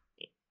ahead.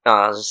 No,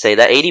 I was just say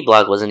that 80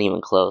 block wasn't even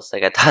close.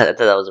 Like I thought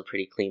that was a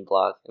pretty clean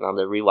block. And on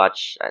the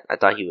rewatch, I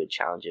thought he would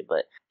challenge it,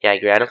 but yeah, I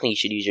agree. I don't think you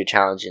should use your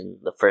challenge in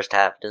the first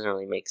half. It doesn't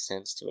really make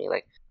sense to me.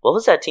 Like, what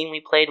was that team we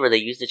played where they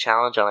used the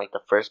challenge on like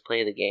the first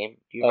play of the game?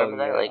 Do you remember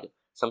that? Yeah. Like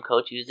some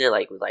coach used it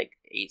like with like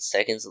 8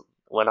 seconds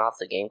went off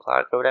the game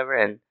clock or whatever,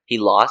 and he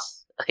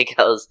lost. Like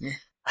I was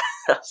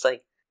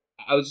like.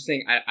 I was just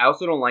saying, I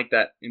also don't like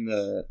that in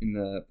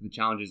the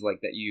challenges,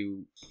 like that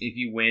if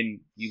you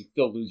win, you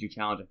still lose your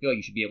challenge. I feel like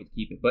you should be able to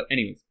keep it. But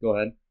anyways, go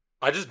ahead.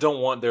 I just don't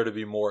want there to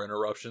be more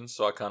interruptions,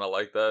 so I kind of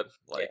like that.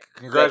 Like,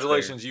 Yeah,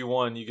 congratulations, you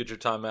won. You get your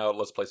timeout.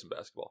 Let's play some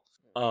basketball.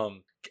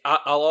 I'll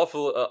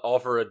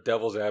offer a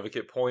devil's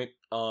advocate point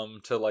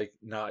to like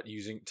not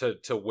using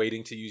to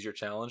waiting to use your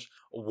challenge.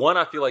 One,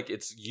 I feel like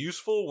it's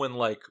useful when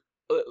like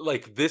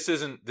this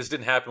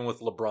didn't happen with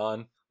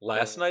LeBron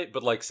last night,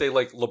 but like say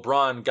like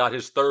LeBron got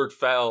his third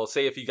foul,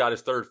 say if he got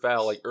his third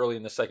foul like early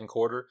in the second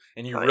quarter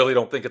and you really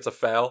don't think it's a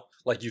foul,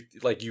 like you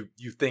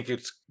think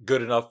it's a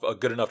good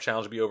enough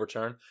challenge to be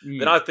overturned,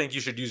 then I think you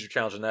should use your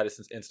challenge in that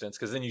instance,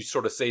 because then you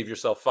sort of save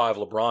yourself 5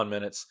 LeBron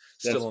minutes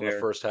still in the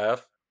first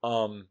half.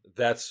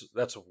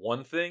 That's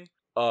one thing.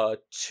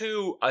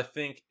 2, I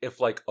think if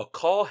like a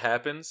call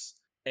happens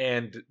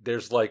and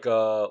there's like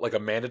a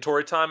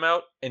mandatory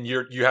timeout, and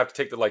you have to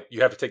take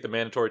the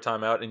mandatory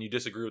timeout, and you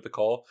disagree with the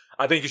call,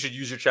 I think you should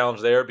use your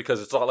challenge there,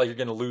 because it's not like you're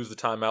going to lose the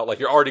timeout. Like,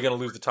 you're already going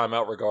to lose the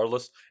timeout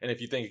regardless, and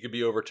if you think it could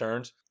be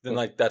overturned, then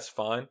like that's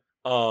fine.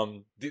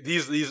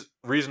 These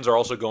reasons are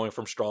also going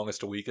from strongest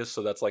to weakest,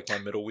 so that's like my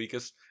middle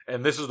weakest,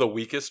 and this is the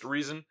weakest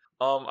reason.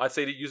 I'd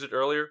say to use it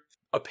earlier.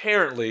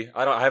 Apparently,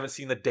 I haven't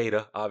seen the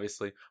data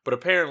obviously, but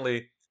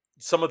apparently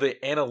some of the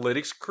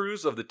analytics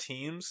crews of the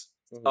teams,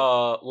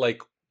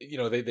 like, you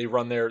know, they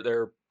run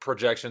their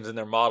projections and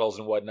their models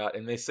and whatnot,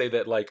 and they say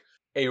that like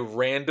a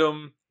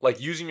random, like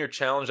using your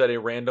challenge at a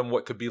random,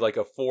 what could be like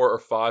a 4 or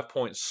 5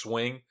 point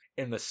swing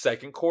in the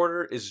second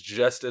quarter is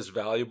just as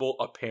valuable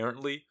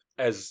apparently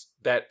as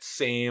that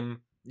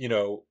same, you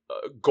know,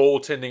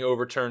 goaltending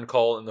overturn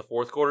call in the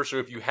fourth quarter. So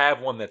if you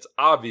have one that's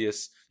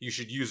obvious, you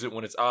should use it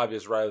when it's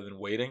obvious rather than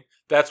waiting.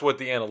 That's what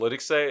the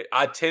analytics say.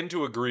 I tend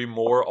to agree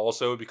more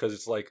also, because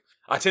it's like,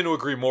 I tend to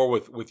agree more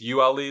with you,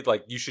 Ali.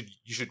 Like, you should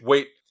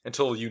wait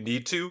until you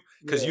need to,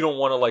 because you don't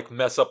want to like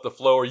mess up the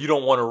flow, or you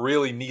don't want to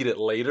really need it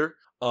later.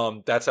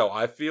 That's how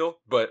I feel.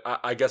 But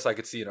I guess I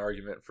could see an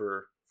argument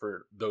for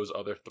those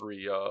other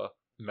 3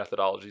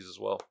 methodologies as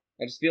well.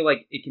 I just feel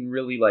like it can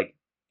really like,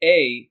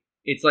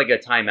 it's like a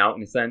timeout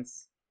in a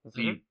sense. So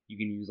you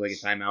can use like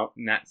a timeout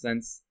in that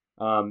sense.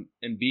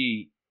 And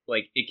B,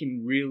 like it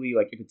can really,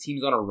 like if a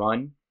team's on a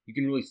run, you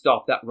can really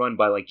stop that run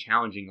by like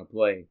challenging a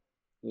play.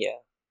 Yeah,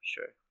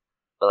 sure.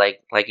 But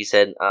like you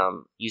said,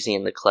 using it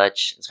in the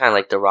clutch, it's kind of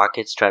like the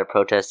Rockets try to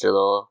protest their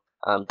little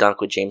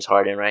dunk with James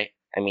Harden, right?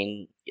 I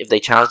mean, if they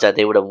challenged that,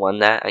 they would have won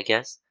that, I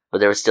guess. But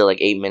there was still like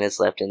 8 minutes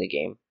left in the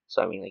game,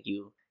 so I mean, like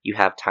you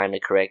have time to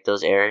correct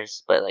those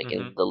errors. But like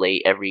in the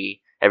late, every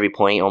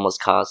point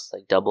almost costs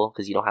like double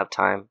because you don't have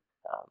time.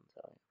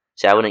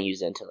 So I wouldn't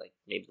use it until like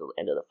maybe the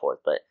end of the fourth.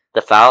 But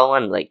the foul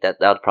one, like that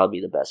would probably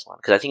be the best one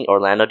because I think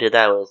Orlando did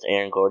that with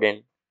Aaron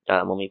Gordon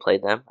when we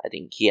played them. I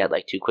think he had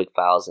like 2 quick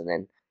fouls and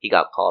then he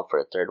got called for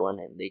a third one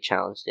and they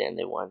challenged it and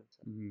they won.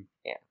 So,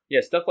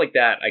 yeah, stuff like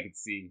that I could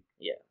see.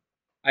 Yeah.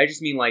 I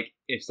just mean like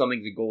if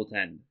something's a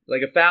goaltend,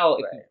 like a foul.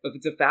 Right. If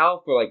it's a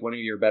foul for like one of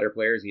your better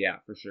players, yeah,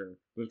 for sure.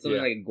 But if it's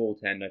something like a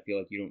goaltend, I feel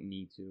like you don't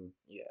need to.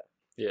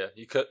 Yeah,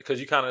 because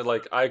you kind of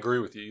like I agree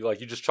with you. Like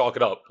you just chalk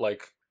it up,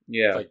 like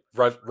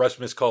refs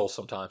miss calls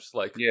sometimes.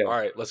 Like all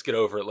right, let's get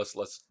over it. Let's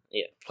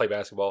play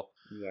basketball.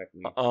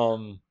 Exactly.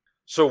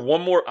 So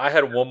I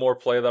had one more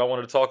play that I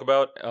wanted to talk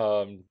about.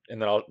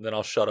 And then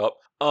I'll shut up.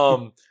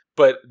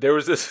 But there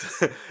was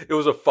this. It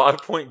was a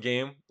 5-point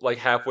game, like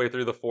halfway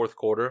through the fourth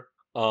quarter.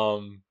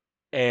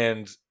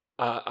 And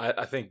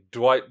I think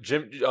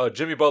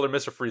Jimmy Butler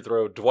missed a free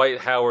throw. Dwight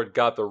Howard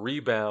got the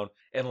rebound,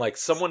 and like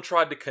someone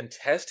tried to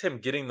contest him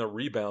getting the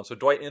rebound. So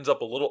Dwight ends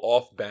up a little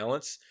off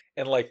balance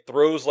and like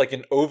throws like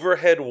an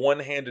overhead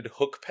one-handed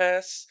hook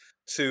pass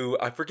to,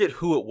 I forget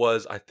who it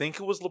was. I think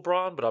it was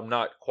LeBron, but I'm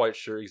not quite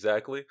sure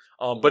exactly.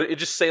 But it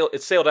just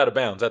sailed out of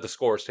bounds at the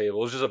scorer's table.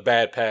 It was just a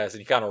bad pass, and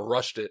he kind of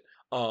rushed it.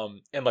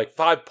 And like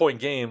 5-point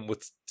game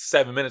with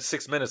 6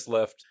 minutes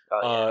left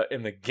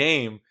in the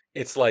game.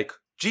 It's like,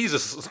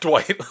 Jesus,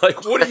 Dwight,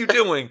 like, what are you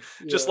doing?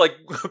 Just like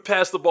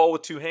pass the ball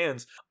with 2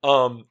 hands.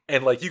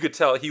 And like you could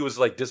tell he was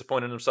like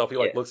disappointed in himself. He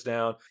like looks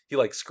down, he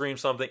like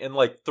screams something, and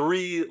like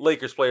 3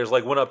 Lakers players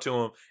like went up to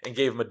him and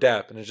gave him a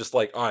dap, and it's just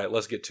like, all right,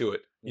 let's get to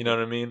it. You know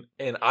what I mean?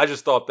 And I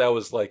just thought that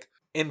was like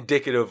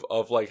indicative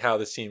of like how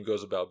this team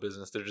goes about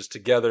business. They're just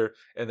together,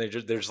 and they're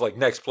just like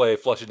next play,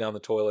 flush it down the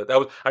toilet.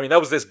 That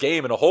was this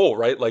game in a whole,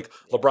 right? Like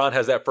LeBron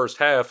has that first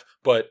half,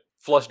 but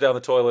flush down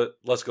the toilet,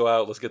 let's go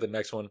out, let's get the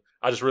next one.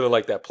 I just really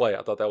like that play.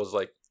 I thought that was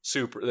like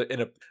super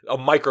in a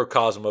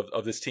microcosm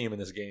of this team in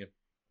this game.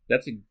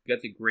 That's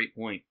a great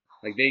point.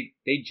 Like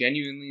they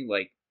genuinely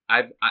like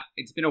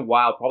it's been a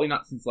while, probably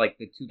not since like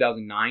the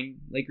 2009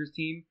 Lakers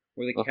team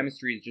where the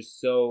chemistry is just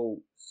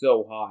so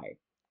high.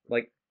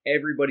 Like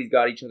everybody's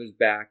got each other's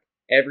back.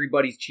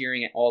 Everybody's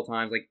cheering at all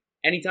times. Like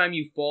anytime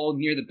you fall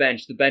near the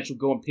bench will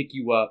go and pick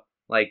you up.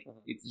 Like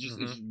it's just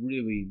it's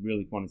really,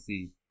 really fun to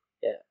see.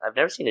 Yeah, I've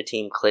never seen a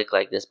team click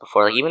like this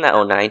before. Like, even that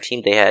 09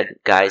 team, they had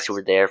guys who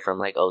were there from,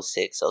 like,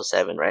 06,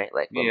 07, right?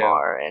 Like,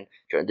 Lamar and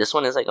Jordan. This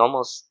one is, like,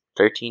 almost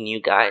 13 new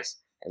guys,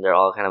 and they're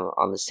all kind of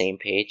on the same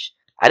page.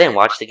 I didn't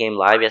watch the game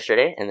live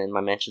yesterday, and then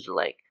my mentions were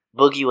like,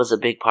 Boogie was a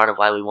big part of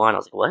why we won. I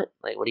was like, what?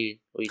 Like, what are you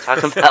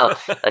talking about?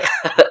 Like,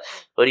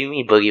 what do you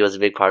mean Boogie was a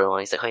big part of the one?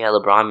 He's like, oh, yeah,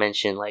 LeBron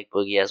mentioned, like,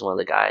 Boogie as one of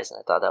the guys, and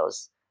I thought that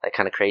was, like,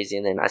 kind of crazy.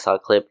 And then I saw a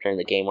clip during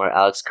the game where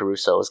Alex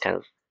Caruso was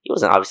he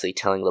wasn't obviously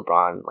telling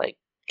LeBron, like,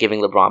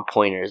 giving LeBron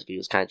pointers, but he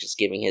was kind of just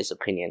giving his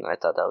opinion. I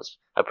thought that was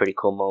a pretty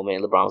cool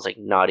moment. LeBron was like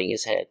nodding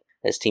his head.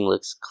 His team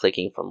looks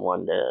clicking from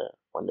 1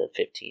 to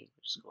 15,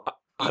 which is cool.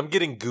 I'm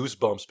getting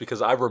goosebumps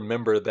because I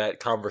remember that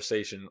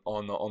conversation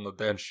on the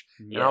bench,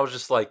 and I was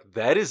just like,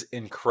 "That is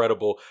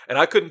incredible." And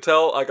I couldn't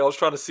tell. Like I was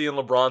trying to see in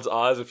LeBron's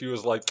eyes if he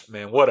was like,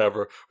 "Man,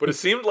 whatever," but it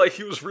seemed like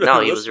he was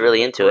really he was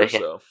really into it.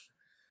 Yeah.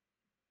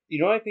 You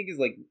know what I think is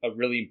like a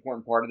really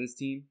important part of this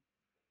team?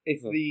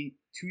 It's the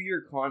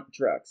 2-year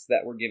contracts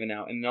that were given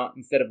out, and not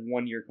instead of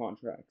 1-year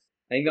contracts.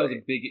 I think that was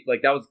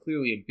that was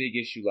clearly a big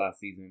issue last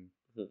season.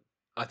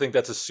 I think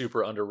that's a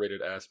super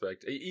underrated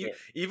aspect.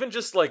 Even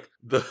just like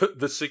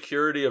the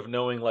security of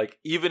knowing, like,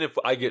 even if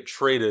I get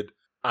traded,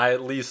 I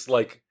at least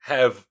like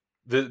have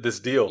this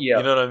deal.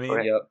 You know what I mean?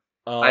 Right. Yep.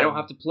 I don't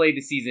have to play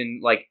the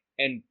season like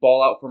and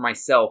ball out for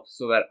myself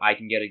so that I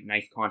can get a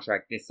nice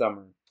contract this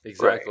summer.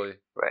 Exactly.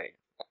 Right.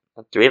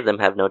 3 of them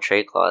have no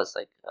trade clause,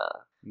 like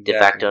de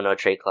facto no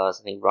trade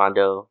clause. I think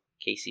Rondo,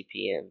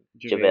 KCP, and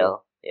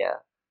JaVale. Yeah.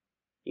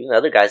 Even the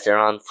other guys, they're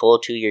on full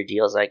 2-year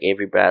deals, like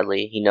Avery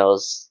Bradley. He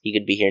knows he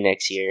could be here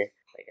next year.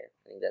 Like I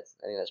think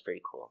that's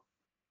pretty cool.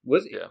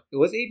 Was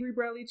Avery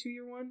Bradley a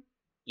 2-year one?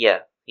 Yeah,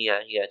 he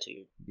got 2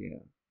 years.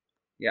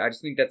 Yeah. I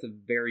just think that's a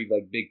very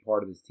like big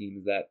part of this team.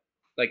 Is that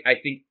like I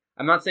think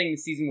I'm not saying the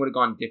season would have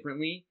gone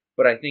differently,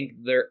 but I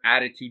think their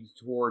attitudes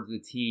towards the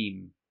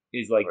team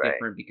is like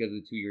different because of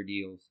the 2-year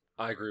deals.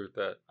 I agree with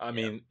that. I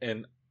mean,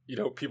 and you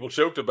know, people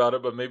joked about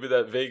it, but maybe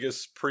that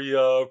Vegas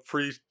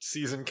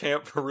pre-season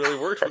camp really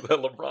worked for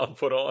that LeBron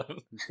put on.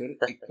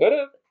 It could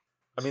have.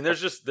 I mean,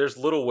 there's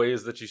little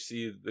ways that you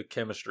see the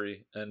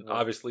chemistry, and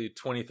obviously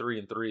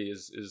 23-3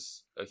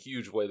 is a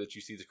huge way that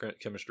you see the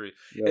chemistry.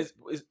 Yep.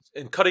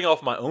 And cutting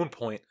off my own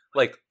point,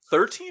 like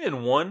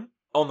 13-1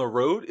 on the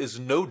road is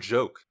no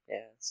joke.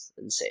 Yeah, it's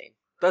insane.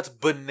 That's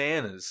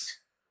bananas.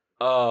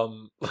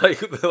 Like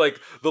the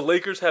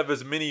Lakers have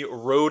as many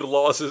road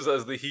losses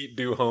as the Heat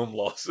do home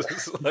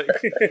losses. Like,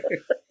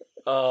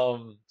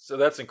 so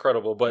that's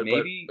incredible. But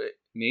maybe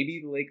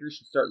maybe the Lakers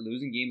should start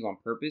losing games on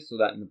purpose so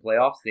that in the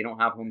playoffs they don't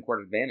have home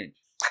court advantage.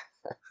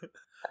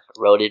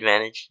 Road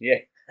advantage. Yeah.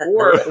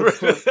 Or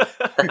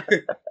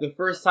the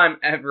first time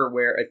ever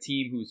where a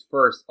team who's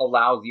first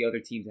allows the other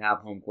team to have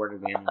home court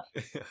advantage.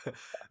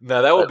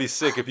 Now that would be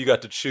sick if you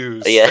got to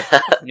choose. Yeah.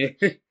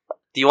 Do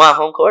you want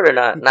home court or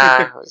not?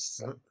 Nah.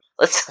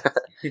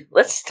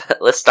 Let's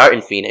start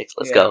in Phoenix.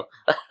 Let's go.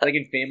 Like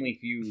in Family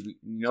Feud,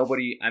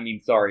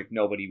 sorry if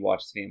nobody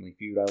watches Family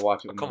Feud. I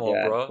watch it with my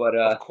dad. Bro. But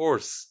of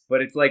course.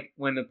 But it's like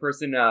when the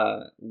person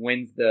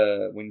wins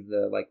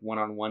the like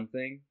one-on-one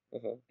thing,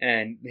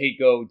 and they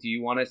go, "Do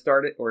you want to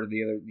start it, or do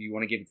you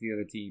want to give it to the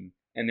other team?"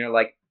 And they're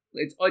like,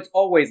 "It's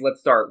always let's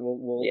start.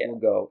 We'll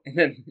go." And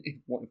then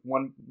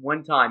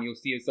one time you'll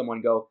see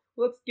someone go,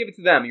 "Let's give it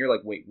to them." And you're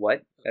like, "Wait,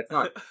 what? That's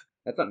not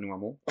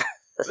normal."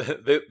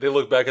 They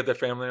look back at their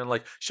family and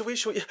like, should we?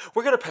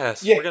 We're gonna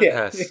pass. We're gonna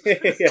pass.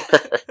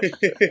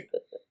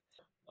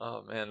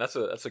 Oh man, that's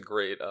a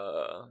great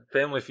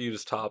Family Feud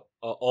is top,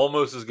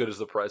 almost as good as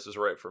The Price is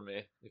Right for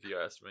me, if you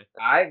ask me.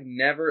 I've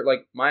never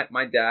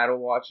my dad will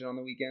watch it on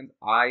the weekends.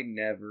 I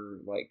never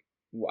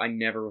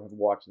have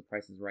watched The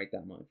Price is Right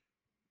that much.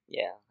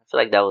 Yeah, I feel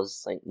like that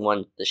was like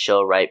the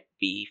show right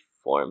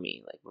before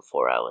me, like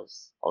before I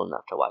was old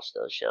enough to watch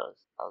those shows.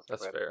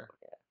 That's fair.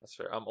 Yeah. That's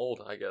fair. I'm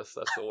old, I guess.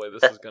 That's the way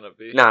this is gonna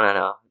be. No.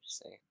 I'm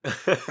just saying.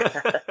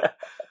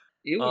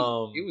 It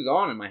was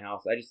on in my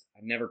house. I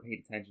never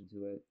paid attention to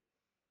it.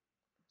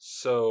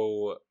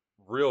 So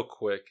real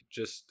quick,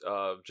 just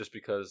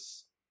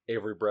because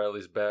Avery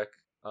Bradley's back,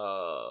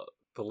 the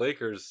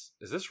Lakers.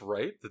 Is this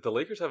right? Did the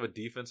Lakers have a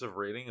defensive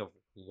rating of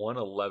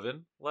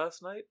 111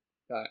 last night?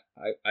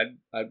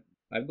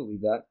 I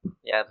believe that.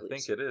 Yeah, I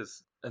think it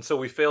is. And so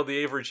we failed the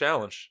Avery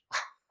challenge.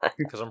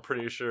 Because I'm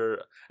pretty sure.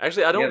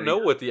 Actually, I don't know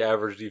what the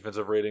average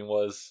defensive rating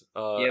was.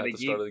 At the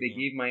start of the game.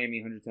 They gave Miami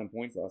 110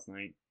 points last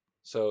night.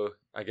 So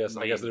I guess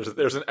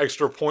there's an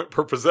extra point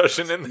per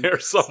possession in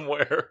there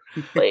somewhere.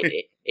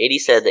 Like 80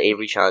 said, the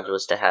Avery challenge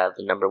was to have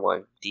the number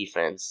one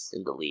defense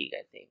in the league.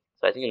 I think.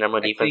 So I think the number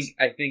one defense.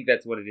 I think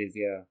that's what it is.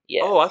 Yeah.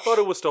 Yeah. Oh, I thought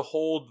it was to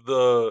hold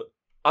the.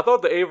 I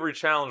thought the Avery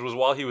challenge was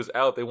while he was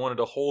out, they wanted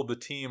to hold the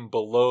team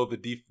below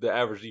the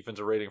average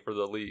defensive rating for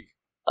the league.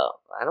 Oh,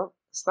 I don't.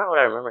 It's not what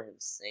I remember him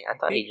saying. I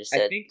thought he just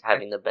said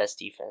having the best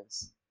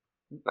defense.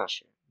 Not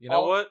sure. You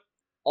know what?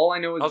 All I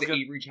know is the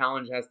Avery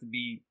challenge has to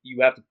be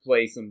you have to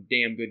play some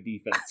damn good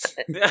defense.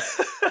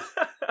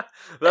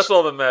 That's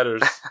all that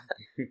matters.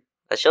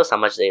 That shows how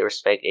much they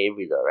respect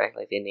Avery, though, right?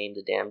 Like they named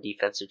the damn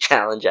defensive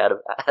challenge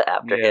after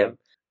him.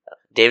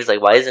 Dave's like,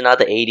 why is it not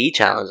the AD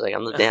challenge? Like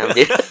I'm the damn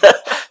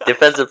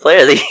defensive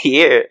player of the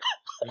year.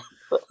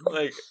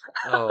 Like,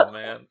 oh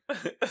man,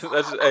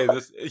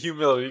 this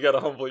humility. You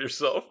gotta humble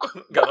yourself.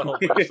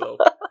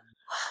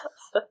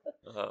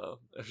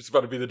 It's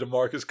about to be the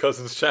DeMarcus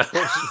Cousins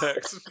challenge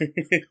next.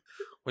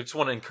 We just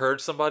want to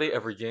encourage somebody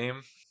every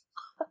game.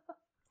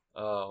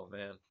 Oh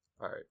man!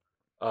 All right.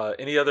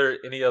 Any other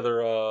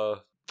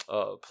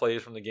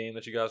plays from the game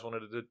that you guys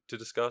wanted to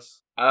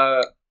discuss?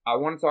 I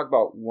want to talk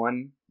about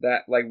one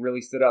that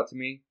really stood out to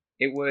me.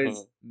 It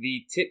was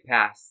the tip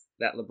pass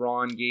that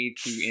LeBron gave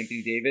to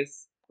Anthony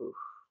Davis.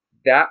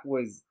 That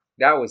was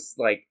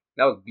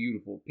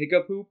beautiful.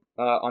 Pickup Hoop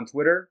on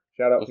Twitter.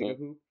 Shout out Pickup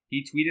Hoop.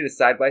 He tweeted a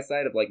side by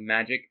side of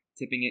Magic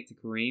tipping it to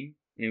Kareem,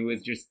 and it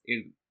was just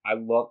I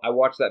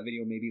watched that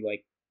video maybe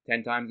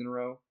 10 times in a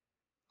row.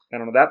 I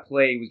don't know, that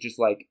play was just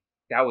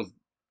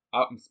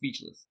I'm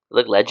speechless. It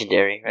looked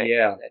legendary, right?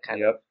 Yeah. That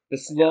kind of the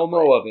slow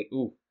mo of it.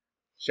 Ooh.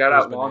 Shout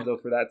out Lonzo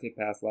for that tip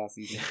pass last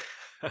season.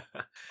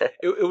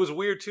 It was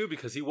weird too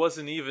because he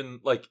wasn't even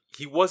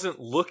he wasn't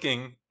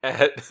looking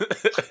at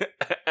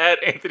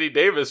at Anthony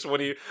Davis when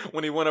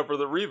he went up for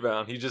the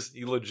rebound. He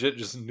legit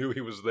just knew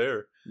he was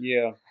there.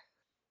 Yeah.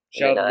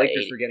 Shout out the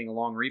Lakers for getting a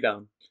long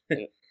rebound.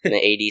 And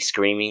the AD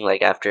screaming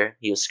after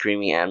he was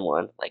screaming and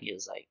won, it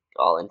was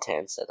all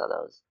intense. I thought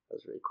that was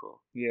really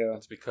cool. Yeah,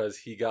 that's because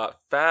he got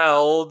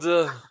fouled.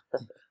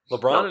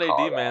 LeBron and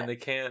AD, man, they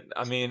can't.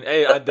 I mean,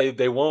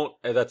 they won't.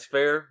 That's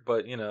fair,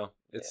 but it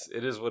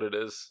is what it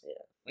is. Yeah.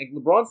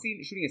 LeBron's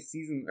shooting a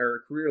season or a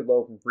career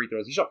low from free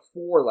throws. He shot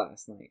 4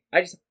 last night.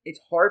 It's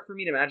hard for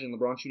me to imagine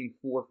LeBron shooting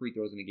 4 free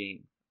throws in a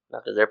game.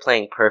 Because they're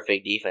playing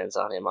perfect defense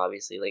on him.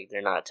 Obviously,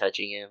 they're not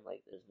touching him.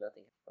 There's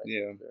nothing.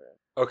 Yeah.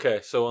 Okay,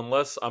 so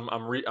unless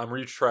I'm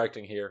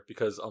retracting here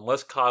because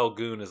unless Kyle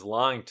Goon is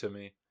lying to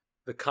me,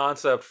 the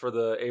concept for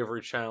the Avery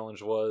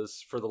challenge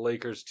was for the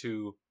Lakers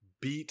to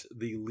beat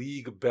the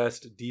league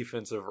best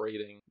defensive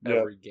rating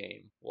every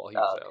game while he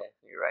was out.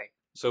 You're right.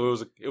 So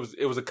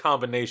it was a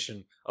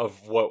combination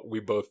of what we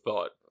both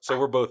thought. So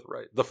we're both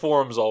right. The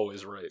forum's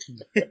always right.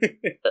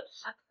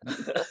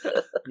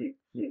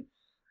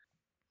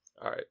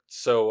 All right.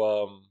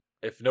 So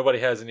if nobody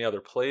has any other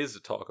plays to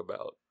talk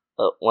about,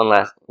 one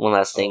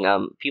last thing.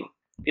 People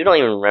don't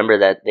even remember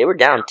that they were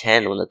down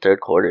 10 when the third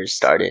quarter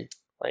started.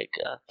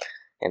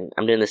 And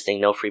I'm doing this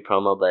thing, no free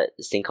promo, but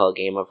this thing called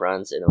Game of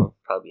Runs. It'll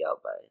probably be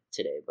out by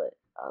today. But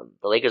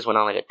the Lakers went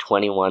on a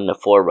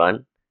 21-4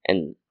 run,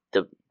 and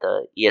the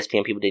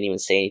ESPN people didn't even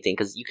say anything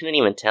because you couldn't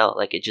even tell.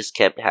 Like, it just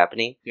kept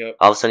happening. Yep.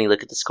 All of a sudden, you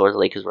look at the score, the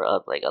Lakers were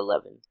up like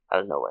 11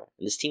 out of nowhere.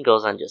 And this team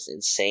goes on just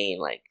insane.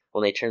 Like,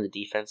 when they turn the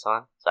defense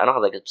on. So I don't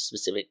have like a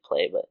specific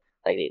play, but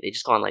like they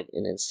just go on like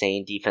an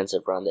insane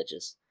defensive run that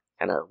just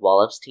kind of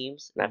wallops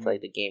teams. And I feel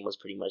like the game was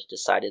pretty much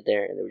decided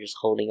there, and they were just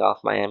holding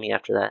off Miami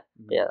after that.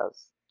 But yeah, that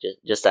was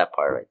just that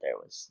part right there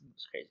was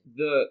crazy.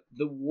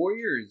 The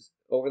Warriors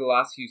over the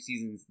last few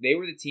seasons, they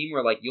were the team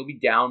where like you'll be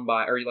down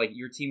by, or like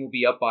your team will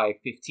be up by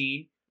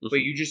 15,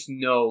 but you just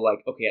know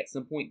like, okay, at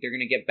some point they're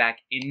gonna get back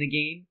in the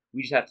game.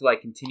 We just have to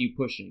like continue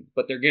pushing,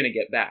 but they're gonna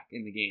get back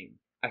in the game.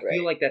 I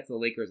feel like that's the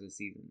Lakers this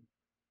season.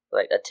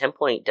 Like a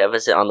 10-point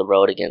deficit on the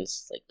road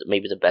against like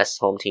maybe the best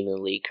home team in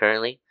the league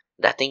currently.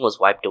 That thing was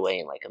wiped away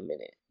in like a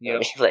minute. Yeah, I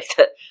mean, like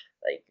that.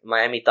 Like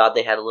Miami thought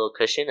they had a little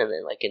cushion, and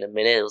then like in a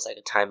minute it was like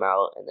a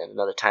timeout, and then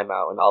another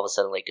timeout, and all of a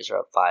sudden Lakers are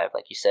up 5,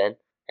 like you said.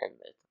 And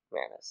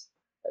man,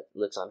 that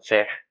looks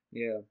unfair.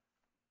 Yeah.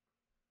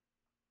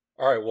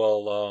 All right.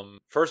 Well,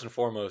 first and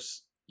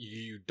foremost,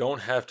 you don't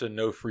have to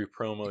no free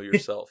promo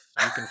yourself.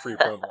 You can free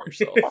promo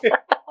yourself.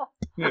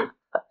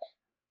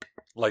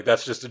 Like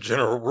that's just a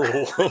general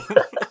rule.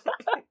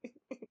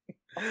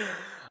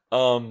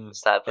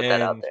 Stop put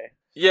that out there.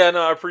 Yeah,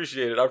 no, I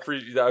appreciate it. I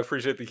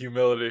appreciate the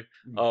humility.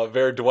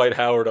 Very Dwight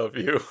Howard of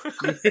you.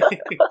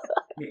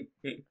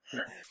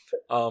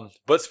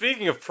 But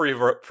speaking of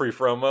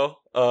pre-promo,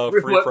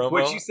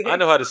 what'd you say? I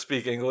know how to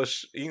speak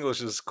English.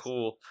 English is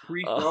cool.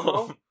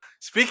 Pre-promo?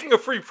 Speaking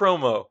of free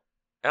promo,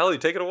 Allie,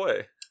 take it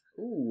away.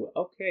 Ooh,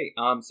 okay.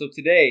 So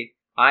today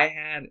I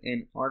had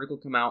an article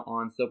come out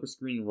on Silver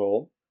Screen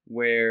Roll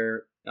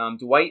where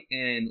Dwight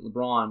and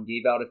LeBron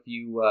gave out a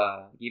few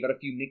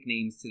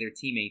nicknames to their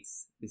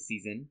teammates this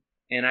season,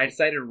 and I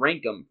decided to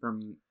rank them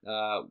from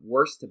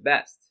worst to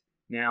best.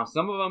 Now,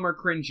 some of them are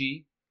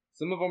cringy,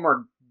 some of them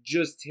are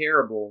just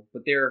terrible,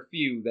 but there are a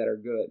few that are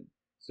good.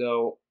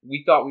 So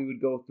we thought we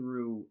would go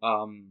through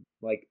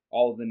like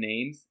all of the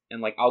names,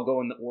 and like I'll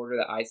go in the order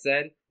that I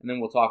said, and then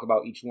we'll talk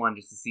about each one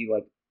just to see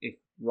like if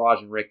Raj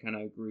and Rick kind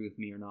of agree with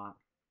me or not.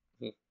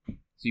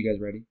 So you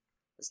guys ready?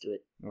 Let's do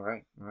it. All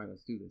right,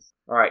 let's do this.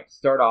 All right, to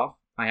start off,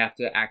 I have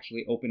to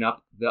actually open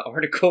up the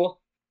article.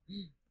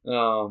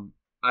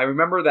 I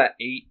remember that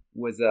 8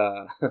 was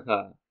the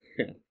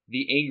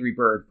Angry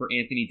Bird for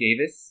Anthony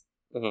Davis.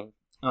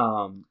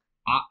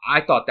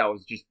 I thought that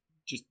was just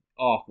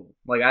awful.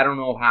 Like, I don't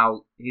know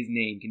how his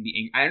name can be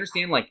angry. I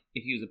understand, like,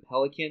 if he was a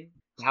Pelican,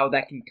 how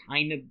that can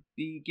kind of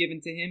be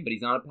given to him, but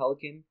he's not a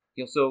Pelican.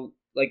 He also,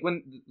 like,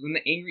 when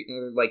the angry,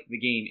 like, the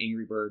game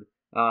Angry Bird,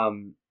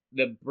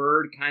 the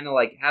bird kind of,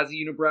 like, has a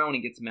unibrow and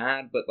he gets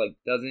mad, but, like,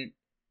 doesn't.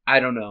 I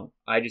don't know.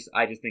 I just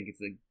think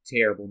it's a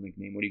terrible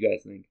nickname. What do you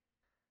guys think?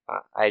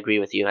 I agree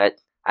with you.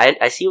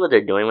 I see what they're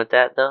doing with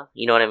that, though.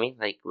 You know what I mean?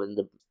 Like, when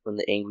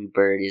the angry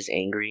bird is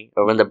angry,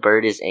 or when the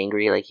bird is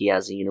angry, like, he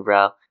has a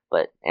unibrow.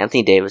 But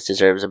Anthony Davis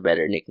deserves a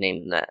better nickname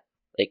than that.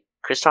 Like,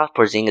 Kristaps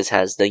Porzingis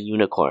has the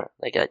unicorn.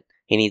 Like,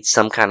 he needs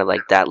some kind of,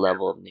 like, that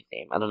level of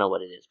nickname. I don't know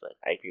what it is, but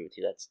I agree with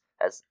you.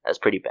 That's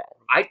pretty bad.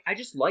 I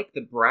just like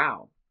the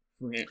brow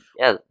for him.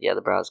 Yeah,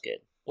 the brow's good.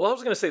 Well, I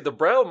was going to say the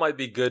brow might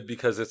be good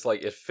because it's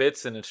like it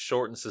fits and it's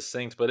short and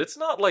succinct, but it's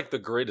not like the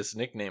greatest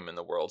nickname in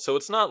the world. So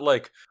it's not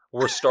like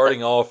we're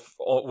starting off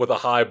with a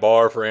high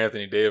bar for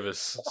Anthony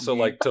Davis. So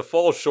like to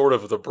fall short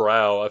of the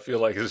brow, I feel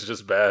like is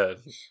just bad.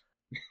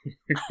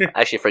 I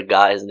actually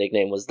forgot his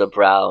nickname was the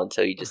brow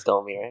until you just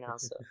told me right now.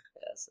 So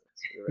yes,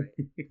 you're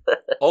right.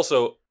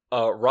 Also,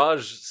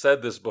 Raj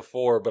said this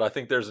before, but I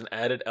think there's an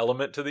added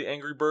element to the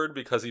Angry Bird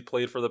because he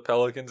played for the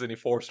Pelicans and he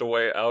forced a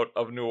way out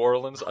of New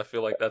Orleans. I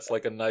feel like that's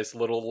like a nice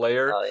little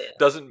layer. Oh, yeah.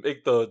 Doesn't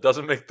make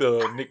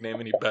the nickname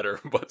any better,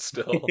 but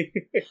still.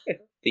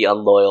 The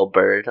unloyal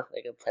bird,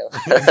 like a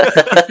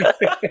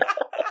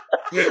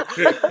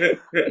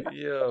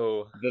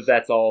Yo.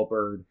 That's all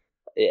bird.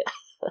 Yeah.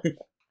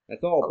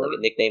 That's all bird. Like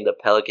a nickname the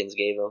Pelicans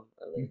gave him.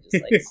 And then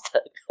just like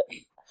stuck.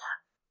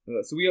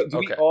 So we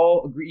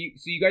all agree?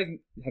 So you guys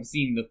have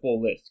seen the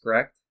full list,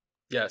 correct?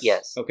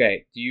 Yes.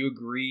 Okay. Do you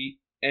agree?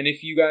 And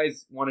if you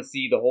guys want to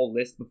see the whole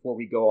list before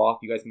we go off,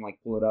 you guys can like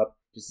pull it up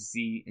just to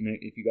see and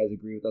if you guys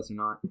agree with us or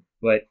not.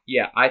 But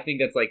yeah, I think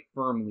that's like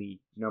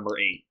firmly number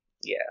 8.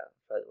 Yeah,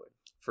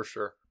 for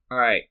sure. All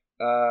right.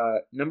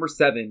 Number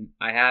 7,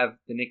 I have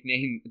the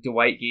nickname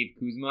Dwight gave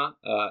Kuzma,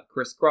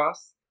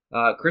 Crisscross.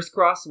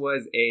 Crisscross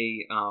was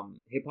a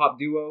hip hop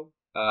duo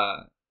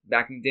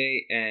back in the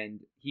day,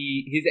 and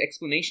his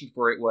explanation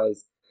for it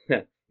was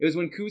it was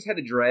when Kuz had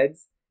the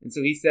dreads, and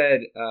so he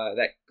said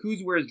that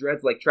Kuz wears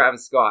dreads like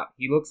Travis Scott.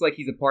 He looks like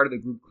he's a part of the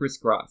group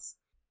Crisscross.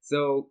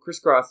 So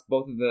Crisscross,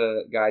 both of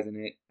the guys in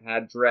it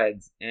had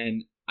dreads,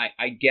 and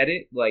I get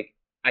it. Like,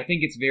 I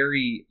think it's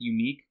very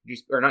unique,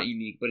 or not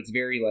unique, but it's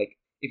very like,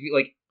 if you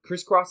like,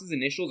 Crisscross's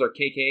initials are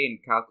KK and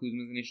Kyle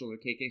Kuzma's initials are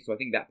KK, so I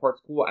think that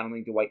part's cool. I don't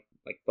think Dwight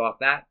like thought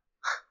that,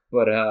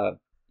 but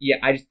yeah,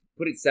 I just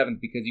put it 7th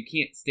because you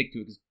can't stick to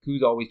it because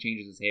Kuz always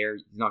changes his hair.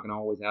 He's not gonna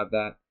always have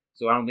that,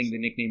 so I don't think the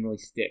nickname really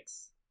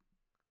sticks.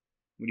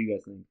 What do you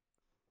guys think?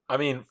 I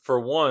mean, for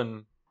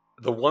one,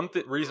 the one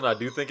reason I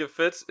do think it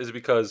fits is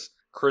because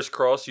Chris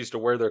Cross used to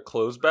wear their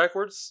clothes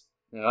backwards.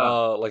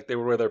 Like they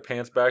would wear their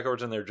pants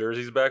backwards and their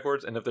jerseys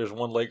backwards. And if there's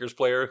one Lakers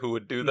player who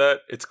would do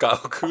that, it's Kyle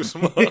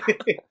Kuzma.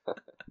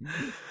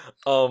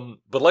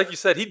 But like you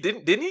said,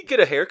 didn't he get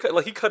a haircut?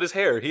 Like he cut his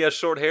hair. He has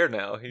short hair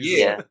now.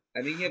 Yeah.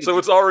 I think he had so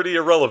it's already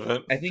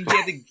irrelevant. I think he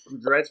had the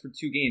dreads for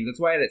 2 games. That's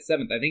why I had it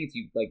 7th. I think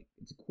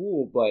it's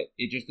cool, but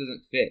it just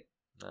doesn't fit.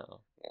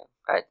 No. Yeah.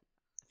 I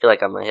feel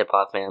like I'm a hip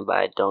hop fan, but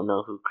I don't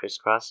know who Chris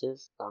Cross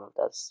is. I don't know if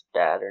that's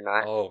bad or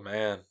not. Oh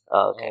man.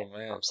 Oh, okay. Oh,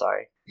 man. I'm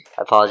sorry.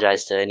 I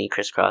apologize to any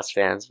Chris Cross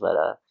fans, but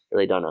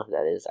really don't know who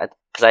that is.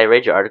 Because I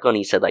read your article and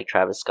you said like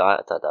Travis Scott.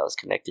 I thought that was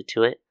connected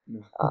to it,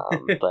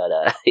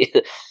 but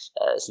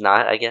it's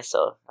not. I guess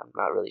so. I'm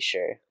not really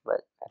sure.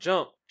 But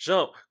jump,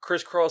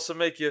 Chris Cross will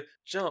make you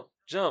jump.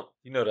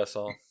 You know that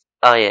song?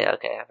 Oh yeah,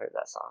 okay. I've heard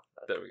that song.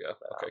 There we go.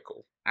 Okay,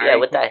 cool. Yeah,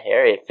 with that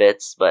hair it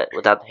fits, but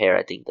without the hair,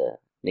 I think the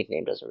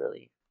nickname doesn't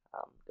really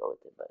go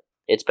with it. But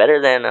it's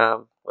better than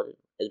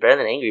it's better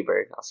than Angry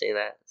Bird. I'll say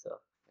that. So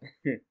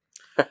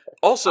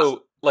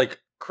also, like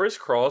Chris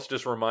Cross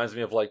just reminds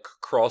me of like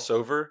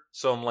crossover.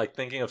 So I'm like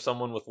thinking of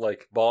someone with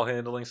like ball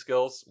handling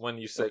skills when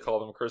you call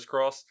them Chris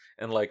Cross.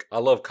 And like I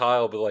love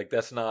Kyle, but like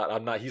he's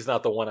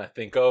not the one I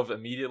think of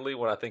immediately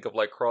when I think of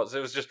like Cross.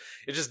 The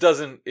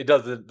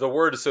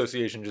word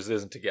association just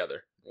isn't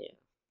together.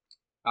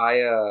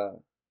 Yeah.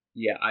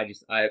 Do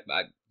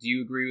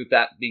you agree with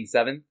that being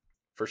 7?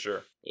 For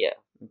sure. Yeah.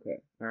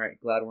 Okay. All right.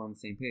 Glad we're on the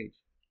same page.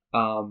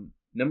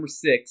 Number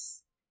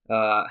 6,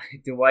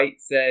 Dwight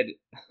said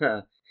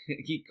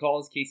he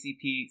calls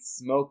KCP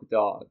Smoke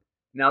Dog.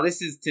 Now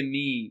this is to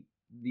me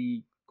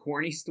the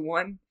corniest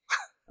one.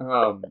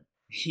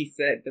 He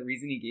said the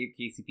reason he gave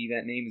KCP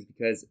that name is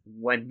because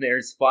when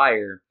there's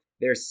fire,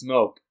 there's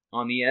smoke.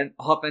 On the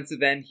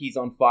offensive end, he's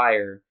on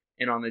fire,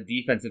 and on the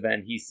defensive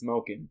end, he's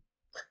smoking.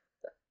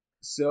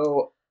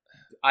 So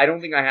I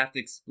don't think I have to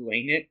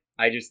explain it.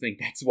 I just think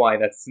that's why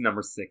that's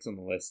number 6 on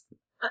the list.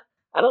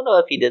 I don't know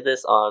if he did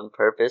this on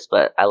purpose,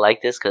 but I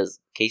like this because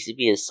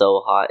KCP is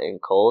so hot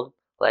and cold.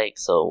 Like,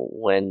 so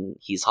when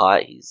he's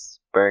hot, he's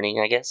burning,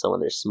 I guess. So when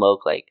there's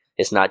smoke, like,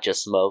 it's not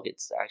just smoke,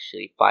 it's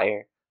actually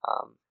fire.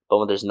 But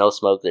when there's no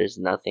smoke, there's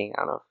nothing.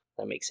 I don't know if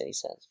that makes any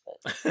sense.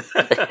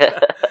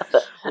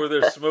 But where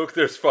there's smoke,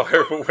 there's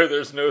fire. But where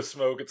there's no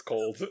smoke, it's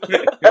cold.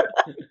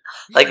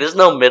 Like, there's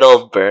no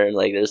middle burn.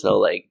 Like, there's no,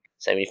 like,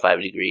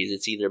 75 degrees.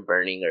 It's either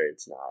burning or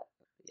it's not.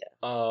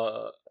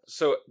 Yeah.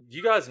 So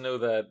you guys know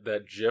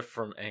that GIF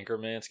from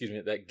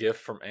Anchorman? That GIF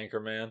from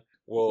Anchorman.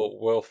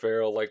 Will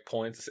Ferrell like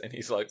points and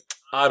he's like,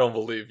 "I don't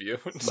believe you."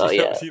 Oh,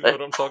 yeah. You know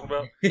what I'm talking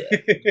about? Yeah.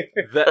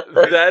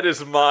 That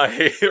is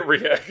my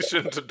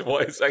reaction to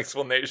Dwight's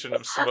explanation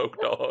of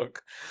Smoke Dog.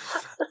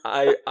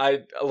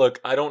 I look,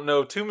 I don't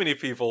know too many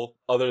people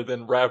other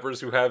than rappers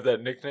who have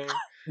that nickname,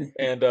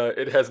 and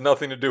it has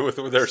nothing to do with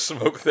there's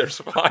smoke, there's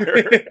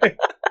fire.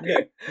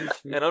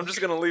 And I'm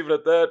just gonna leave it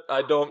at that.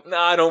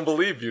 I don't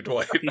believe you,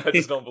 Dwight. I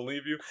just don't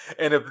believe you.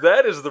 And if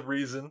that is the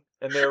reason,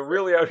 and they're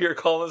really out here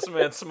calling this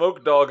man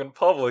Smoke Dog in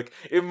public,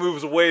 it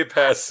moves way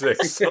past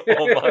 6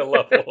 on my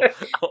level,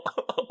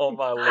 on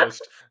my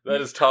list.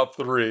 That is top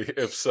 3,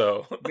 if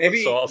so.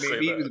 Maybe so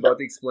he was about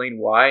to explain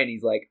why, and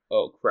he's like,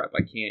 "Oh crap,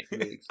 I can't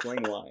really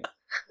explain why."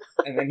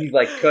 And then he's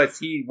like,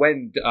 "Cause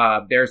when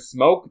there's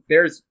smoke,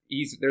 there's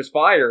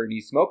fire, and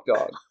he's Smoke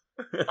Dog."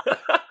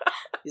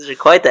 These are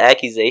quite the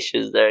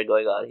accusations that are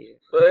going on here.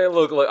 Hey,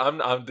 look,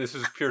 I'm. This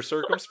is pure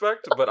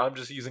circumspect, but I'm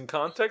just using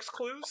context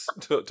clues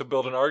to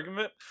build an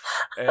argument.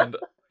 And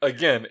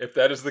again, if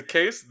that is the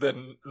case,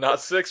 then not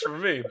 6 for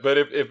me. But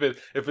if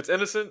it's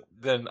innocent,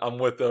 then I'm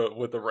with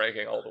the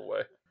ranking all the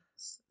way.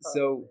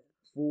 So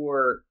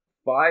for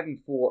 5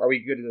 and 4, are we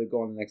good to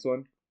go on the next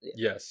one?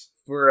 Yes.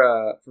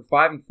 For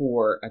 5 and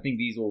 4, I think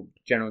these will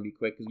generally be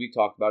quick because we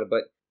talked about it.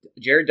 But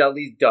Jared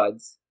Dudley's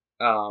duds.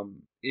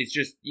 It's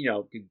just,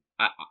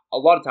 a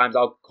lot of times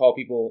I'll call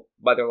people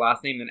by their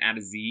last name and add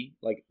a Z,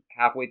 like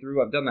halfway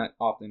through. I've done that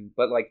often,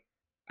 but like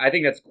I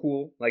think that's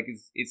cool. Like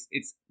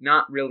it's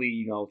not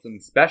really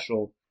something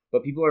special,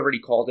 but people have already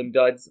called him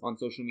duds on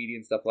social media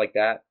and stuff like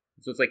that.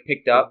 So it's like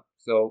picked up.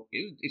 So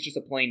it's just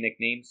a plain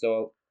nickname.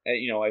 So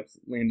I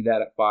landed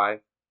that at 5,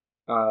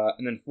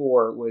 and then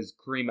 4 was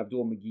Kareem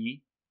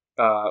Abdul-Magee.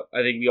 I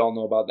think we all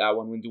know about that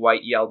one when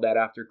Dwight yelled that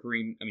after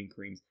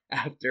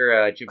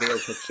after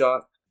JaVale took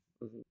shot.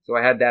 So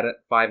I had that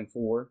at 5 and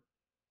 4.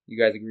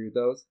 You guys agree with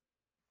those?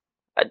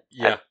 I'd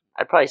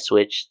probably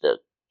switch the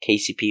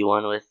KCP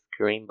one with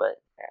Kareem,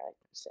 but I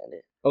understand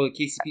it. Oh, the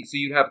KCP. So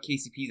you'd have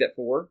KCPs at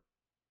 4?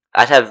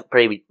 I'd have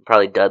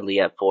probably Dudley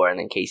at 4 and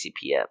then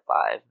KCP at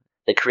 5.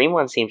 The Kareem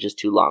one seems just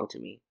too long to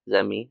me. Is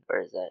that me?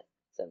 Or is that...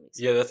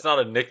 Yeah, that's not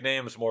a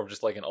nickname. It's more of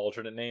just like an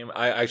alternate name.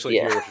 I actually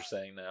hear what you're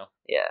saying now.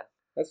 Yeah.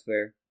 That's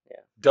fair.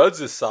 Yeah.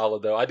 Duds is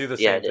solid, though. I do the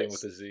same thing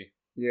with the Z.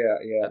 Yeah.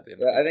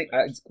 I think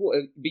it's cool,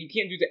 but you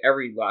can't do it to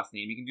every last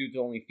name. You can do it to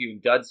only a few.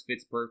 And Duds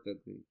fits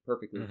perfectly.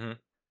 Mm-hmm.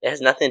 It has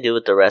nothing to do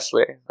with the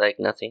wrestler, like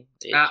nothing.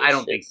 I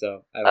don't think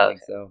so. Okay.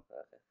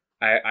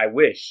 I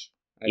wish.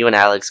 You and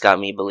Alex got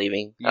me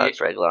believing.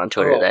 Alex Regular on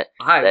Twitter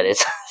that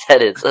is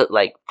said it's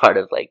like part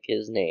of like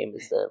his name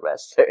is the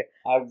wrestler.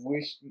 I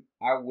wish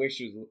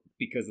it was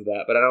because of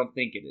that, but I don't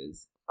think it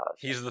is.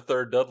 He's the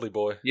third Dudley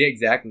boy. Yeah,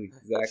 exactly.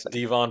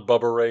 Devon,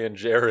 Bubba Ray, and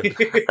Jared.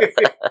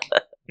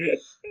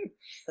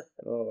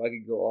 Oh, I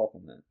could go off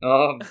on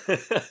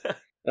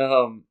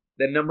that.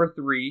 Then number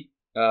 3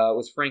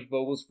 was Frank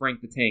Vogel's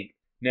Frank the Tank.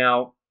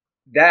 Now,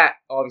 that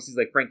obviously is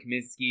like Frank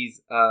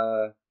Kaminsky's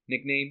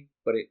nickname,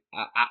 but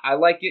I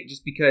like it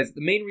just because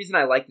the main reason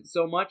I liked it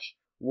so much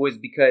was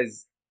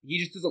because he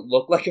just doesn't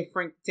look like a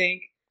Frank the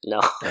Tank.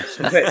 No,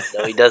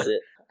 no, he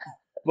doesn't.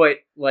 But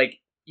like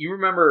you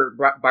remember,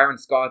 Byron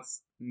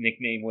Scott's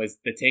nickname was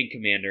the Tank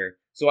Commander.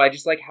 So I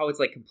just like how it's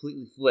like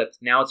completely flipped.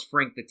 Now it's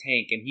Frank the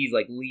Tank, and he's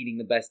like leading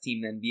the best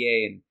team in the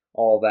NBA and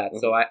all that. Mm-hmm.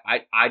 So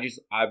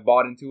I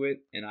bought into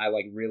it, and I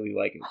like really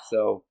like it.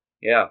 So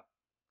yeah,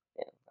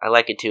 I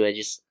like it too. I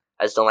just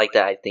don't like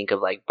that. I think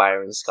of like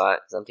Byron Scott,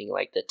 something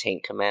like the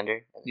Tank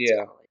Commander. Yeah,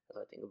 like, that's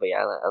what I think. But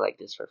yeah, I like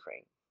this for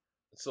Frank.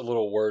 It's a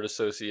little word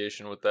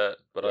association with that,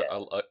 but yeah.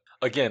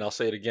 I'll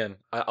say it again.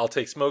 I'll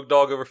take Smoke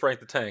Dog over Frank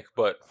the Tank,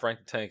 but Frank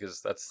the Tank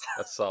that's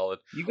solid.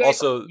 You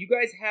guys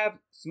have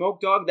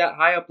Smoke Dog that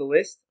high up the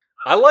list?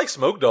 I like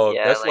Smoke Dog.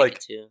 Yeah, that's I like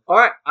it too. All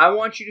right, I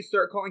want you to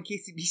start calling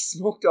KCB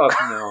Smoke Dog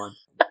from now on.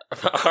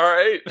 All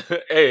right.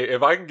 Hey,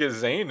 if I can get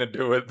Zane to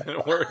do it, then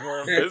we're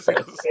in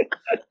business.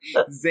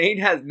 Zane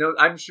has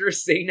I'm sure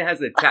Zane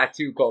has a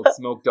tattoo called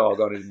Smoke Dog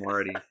on him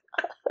already.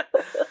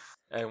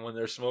 And when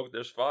there's smoke,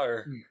 there's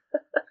fire.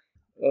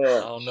 Oh,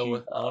 I don't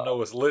know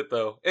what's lit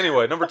though.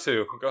 Anyway, number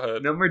 2. Go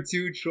ahead. Number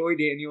 2, Troy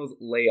Daniels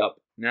layup.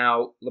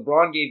 Now,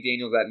 LeBron gave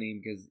Daniels that name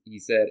because he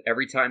said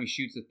every time he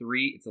shoots a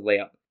 3, it's a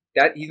layup.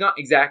 That he's not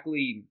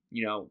exactly,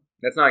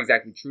 that's not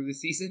exactly true this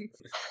season.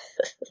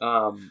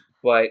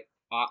 But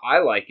I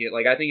like it.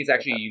 Like I think it's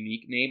actually a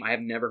unique name. I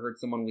have never heard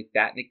someone with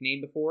that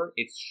nickname before.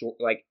 It's short.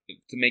 Like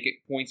to make it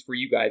points for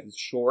you guys, it's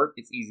short.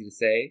 It's easy to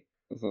say.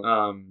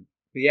 Mm-hmm.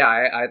 But yeah,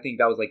 I think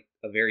that was like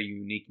a very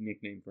unique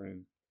nickname for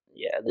him.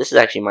 Yeah, this is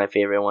actually my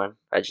favorite one.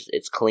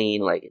 It's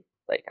clean. Like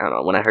I don't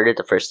know. When I heard it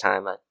the first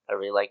time, I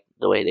really like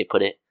the way they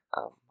put it.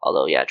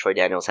 Although yeah, Troy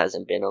Daniels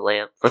hasn't been a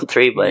layup from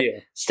 3, but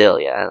still,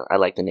 yeah, I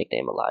like the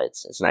nickname a lot.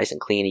 It's nice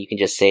and clean. You can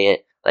just say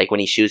it. Like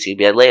when he shoots, he'd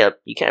be a layup.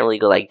 You can't really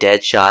go like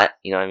dead shot.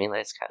 You know what I mean?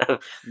 That's kind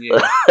of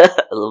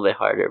a little bit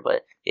harder.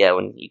 But yeah,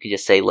 when you can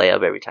just say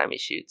layup every time he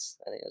shoots,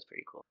 I think that's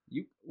pretty cool.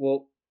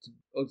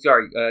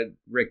 Sorry,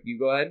 Rick, you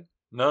go ahead.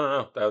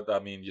 No. I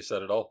mean, you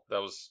said it all.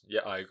 That was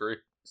I agree.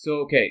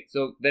 So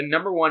then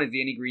number 1 is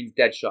Danny Green's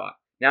dead shot.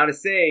 Now to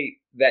say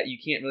that you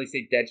can't really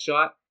say dead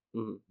shot,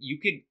 mm-hmm. You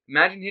could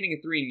imagine hitting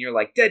a 3 and you're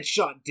like dead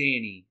shot,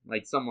 Danny,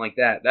 like something like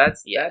that.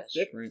 That's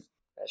different.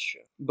 That's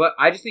true. But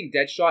I just think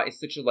dead shot is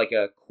such a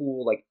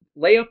cool, like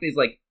layup is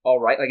like all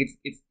right, like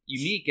it's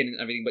unique and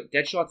everything, but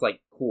dead shot's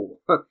like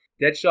cool.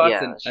 Dead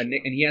shot's and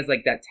he has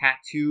like that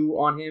tattoo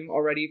on him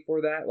already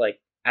for that. Like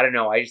I don't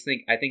know, I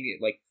think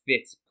it like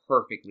fits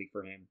perfectly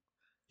for him.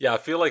 Yeah, I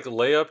feel like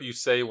layup you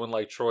say when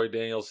like Troy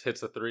Daniels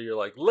hits a 3, you're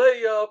like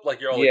layup, like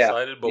you're all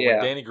excited. But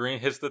when Danny Green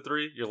hits the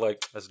 3, you're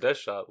like that's dead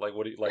shot. Like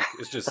what do you like?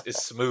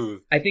 It's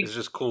smooth. I think it's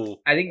just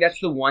cool. I think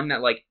that's the one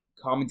that like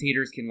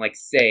commentators can like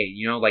say,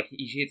 like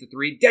he hits a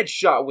 3, dead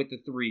shot with the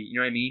 3. You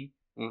know what I mean?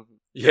 Mm-hmm.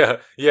 Yeah.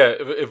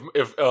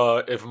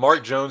 If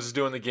Mark Jones is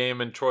doing the game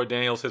and Troy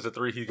Daniels hits a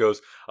 3, he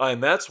goes,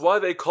 and that's why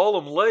they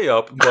call him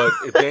layup. But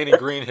if Danny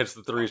Green hits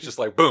the 3, it's just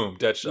like boom,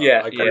 dead shot.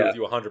 I agree with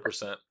you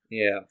 100%.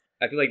 Yeah.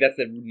 I feel like that's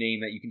the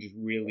name that you can just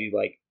really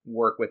like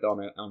work with on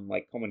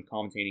like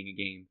commentating a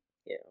game.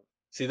 Yeah.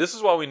 See, this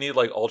is why we need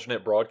like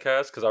alternate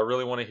broadcasts because I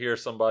really want to hear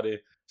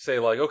somebody say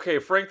like, okay,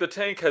 Frank the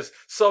Tank has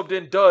subbed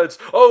in Duds.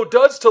 Oh,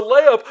 Duds to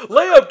layup.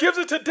 Layup gives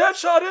it to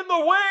Deadshot in the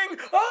wing.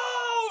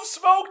 Oh,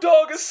 Smoke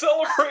Dog is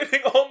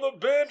celebrating on the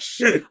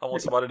bench. I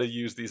want somebody to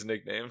use these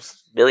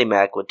nicknames. Billy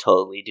Mack would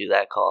totally do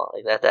that call.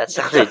 Like that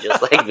sounded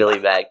just like Billy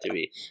Mack to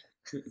me.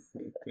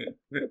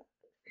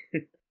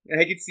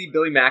 I could see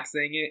Billy Mack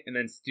saying it, and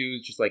then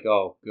Stu's just like,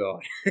 "Oh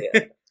God."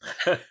 Yeah.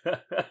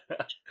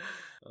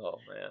 Oh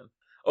man.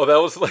 Oh,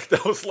 that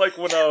was like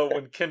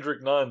when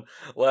Kendrick Nunn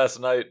last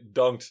night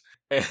dunked,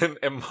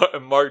 and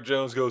Mark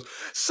Jones goes,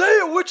 "Say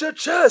it with your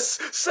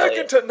chest,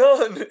 second to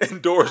none."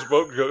 And Doris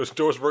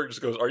Burke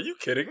just goes, "Are you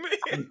kidding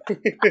me?"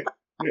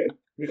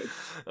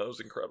 That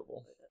was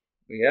incredible.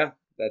 Yeah,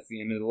 that's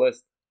the end of the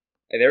list.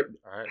 Hey, all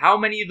right. How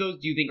many of those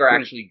do you think are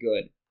actually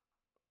good?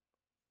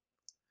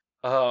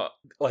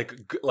 Like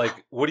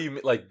what do you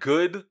mean? Like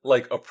good?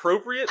 Like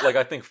appropriate? Like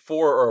I think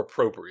 4 are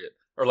appropriate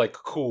or like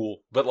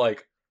cool, but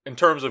like in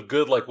terms of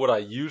good, like would I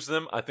use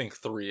them? I think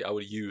 3. I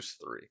would use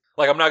 3.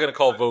 Like I'm not gonna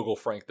call Vogel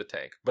Frank the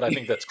Tank, but I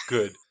think that's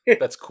good.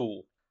 That's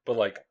cool. But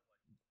like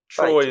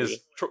Troy's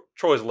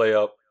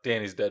layup,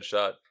 Danny's dead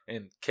shot,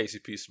 and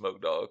KCP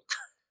Smoke Dog.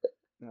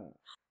 No,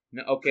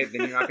 okay,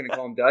 then you're not gonna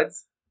call him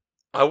Duds?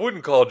 I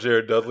wouldn't call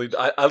Jared Dudley.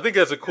 I think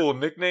that's a cool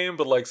nickname,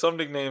 but like some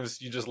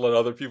nicknames you just let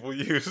other people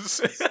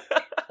use.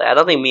 I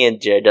don't think me and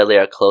Jared Dudley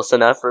are close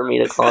enough for me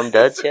to call him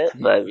Duds yet,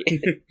 but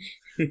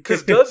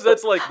Because Duds,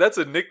 that's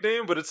a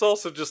nickname, but it's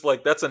also just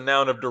like that's a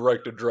noun of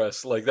direct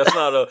address. Like that's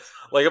not a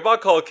like if I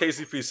call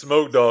KCP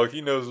Smoke Dog,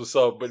 he knows what's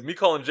up. But me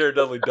calling Jared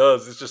Dudley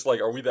Duds, it's just like,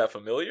 are we that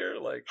familiar?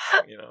 Like,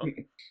 you know.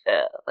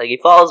 Yeah, like he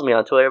follows me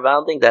on Twitter, but I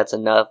don't think that's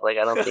enough. Like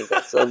I don't think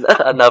that's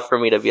enough for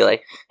me to be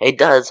like, "Hey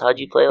Duds, how'd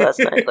you play last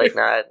night?" Like,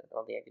 nah, I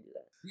don't think I can do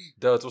that.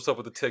 Duds, what's up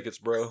with the tickets,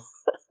 bro?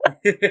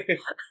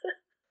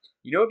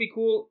 You know, it'd be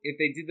cool if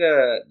they did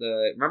the.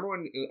 Remember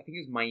when I think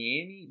it was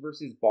Miami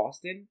versus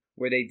Boston,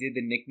 where they did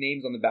the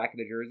nicknames on the back of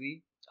the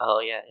jersey?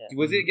 Oh yeah.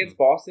 Was it against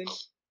Boston?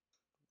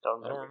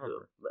 Don't remember. Who,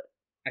 but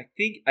I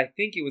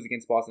think it was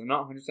against Boston. I'm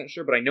not 100%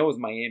 sure, but I know it was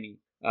Miami.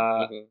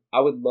 I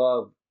would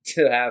love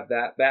to have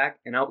that back,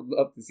 and I would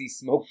love to see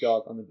Smoke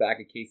Dog on the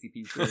back of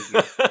KCP's jersey.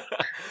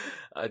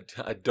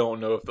 I don't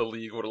know if the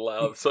league would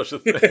allow such a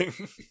thing.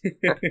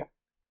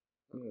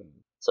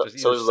 So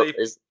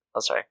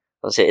I'm sorry.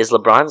 Let's say, is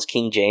LeBron's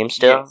King James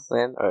still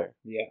then? Or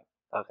yeah.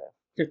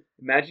 Okay.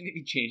 Imagine if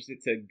he changed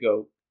it to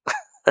GOAT.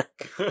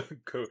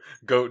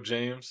 Goat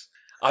James.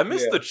 I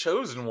missed the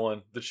Chosen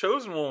one. The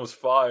Chosen one was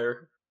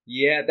fire.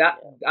 Yeah,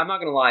 I'm not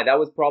gonna lie, that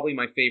was probably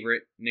my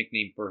favorite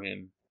nickname for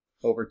him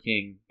over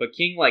King. But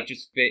King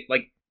just fit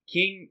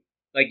King,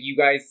 like you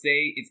guys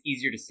say, it's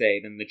easier to say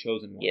than the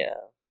Chosen one. Yeah.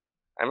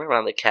 I remember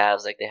on the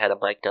Cavs, they had him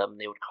mic'd up and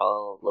they would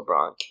call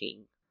LeBron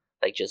King.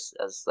 Just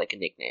as a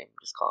nickname.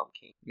 Just call him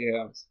King.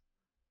 Yeah.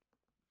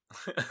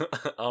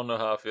 I don't know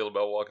how I feel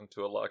about walking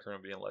to a locker room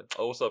and being like,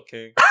 "Oh, what's up,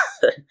 King?"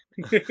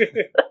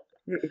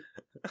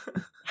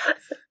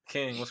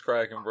 King, what's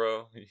cracking,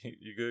 bro?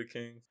 You good,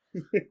 King?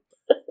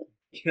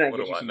 Can I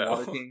get you some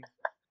water, King?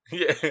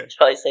 Yeah.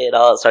 Probably say it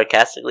all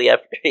sarcastically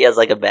after he has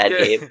a bad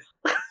game.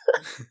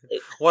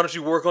 Why don't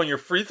you work on your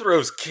free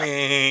throws,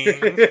 King?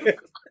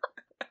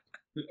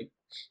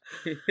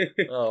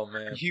 Oh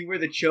man, you were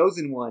the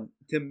chosen one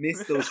to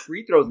miss those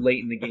free throws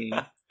late in the game.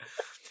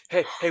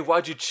 Hey,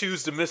 why'd you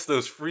choose to miss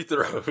those free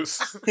throws?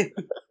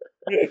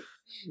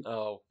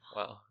 Oh,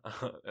 wow.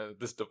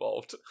 This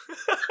devolved.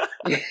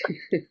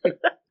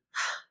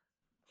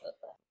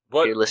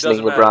 But you're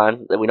listening,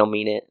 LeBron, that we don't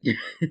mean it.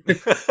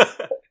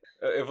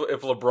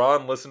 If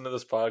LeBron listened to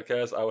this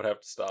podcast, I would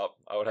have to stop.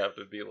 I would have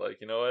to be like,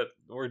 you know what?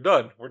 We're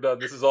done.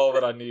 This is all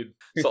that I need.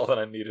 It's all that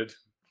I needed.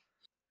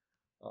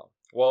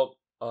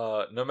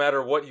 No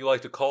matter what you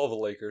like to call the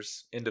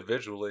Lakers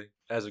individually,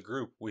 as a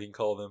group, we can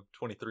call them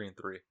 23-3.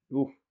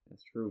 Oof,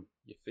 that's true.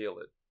 You feel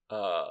it.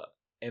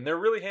 And they're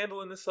really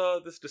handling this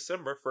this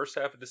December. First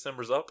half of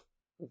December's up.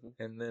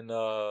 Mm-hmm. And then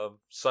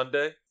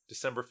Sunday,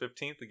 December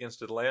 15th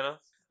against Atlanta.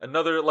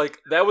 Another,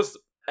 that was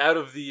out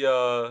of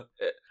the,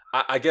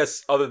 I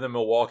guess other than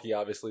Milwaukee,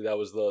 obviously, that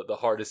was the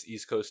hardest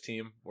East Coast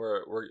team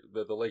where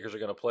the Lakers are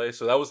going to play.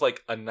 So that was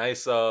a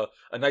nice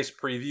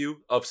preview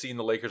of seeing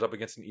the Lakers up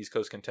against an East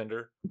Coast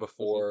contender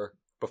before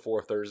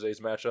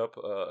Thursday's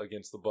matchup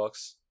against the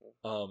Bucks.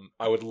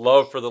 I would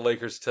love for the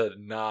Lakers to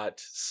not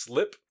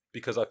slip,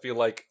 because I feel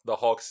like the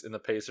Hawks and the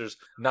Pacers,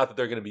 not that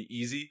they're going to be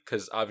easy,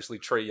 because obviously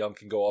Trae Young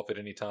can go off at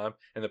any time,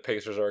 and the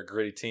Pacers are a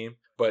gritty team,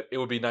 but it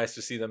would be nice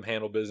to see them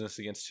handle business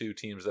against two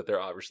teams that they're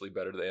obviously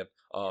better than,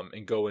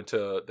 and go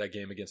into that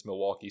game against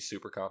Milwaukee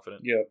super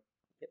confident. Yeah.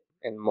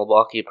 And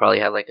Milwaukee probably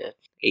had a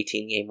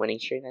 18-game winning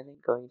streak, I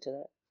think, going into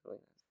that.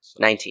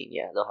 19,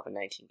 yeah, they'll have a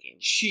 19-game.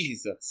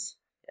 Jesus.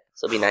 Yeah,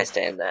 so it'll be nice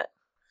to end that.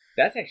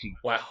 That's actually,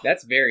 wow.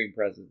 That's very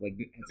impressive.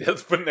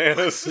 That's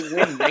bananas. To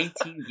win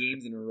 19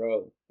 games in a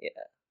row. Yeah.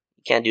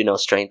 You can't do no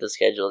strength of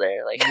schedule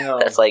there. No.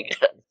 That's a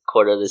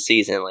quarter of the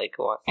season.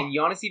 Come on. And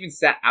Giannis even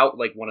sat out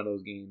one of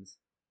those games.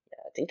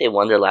 Yeah, I think they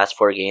won their last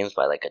 4 games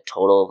by a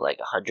total of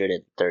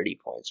 130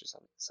 points or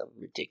something. Some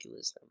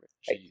ridiculous number.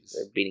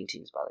 They're beating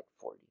teams by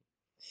 40.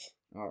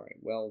 All right.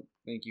 Well,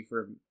 thank you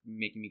for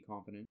making me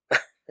confident.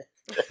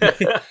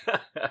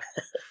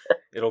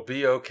 It'll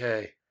be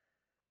okay.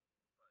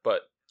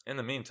 But in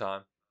the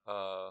meantime,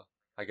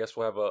 I guess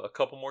we'll have a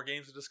couple more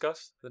games to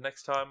discuss the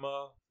next time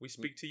we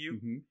speak to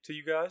you, to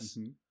you guys.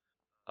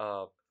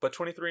 Mm-hmm. But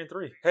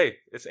 23-3. Hey,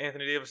 it's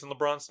Anthony Davis and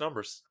LeBron's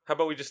numbers. How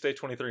about we just stay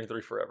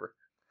 23-3 forever?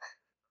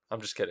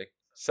 I'm just kidding.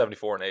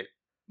 74-8.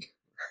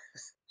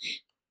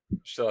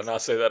 Shall I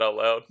not say that out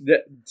loud?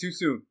 Too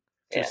soon.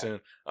 Too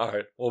soon. All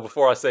right. Well,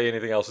 before I say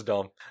anything else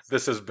dumb,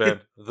 this has been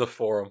The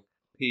Forum.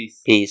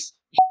 Peace. Peace.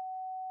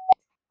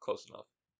 Close enough.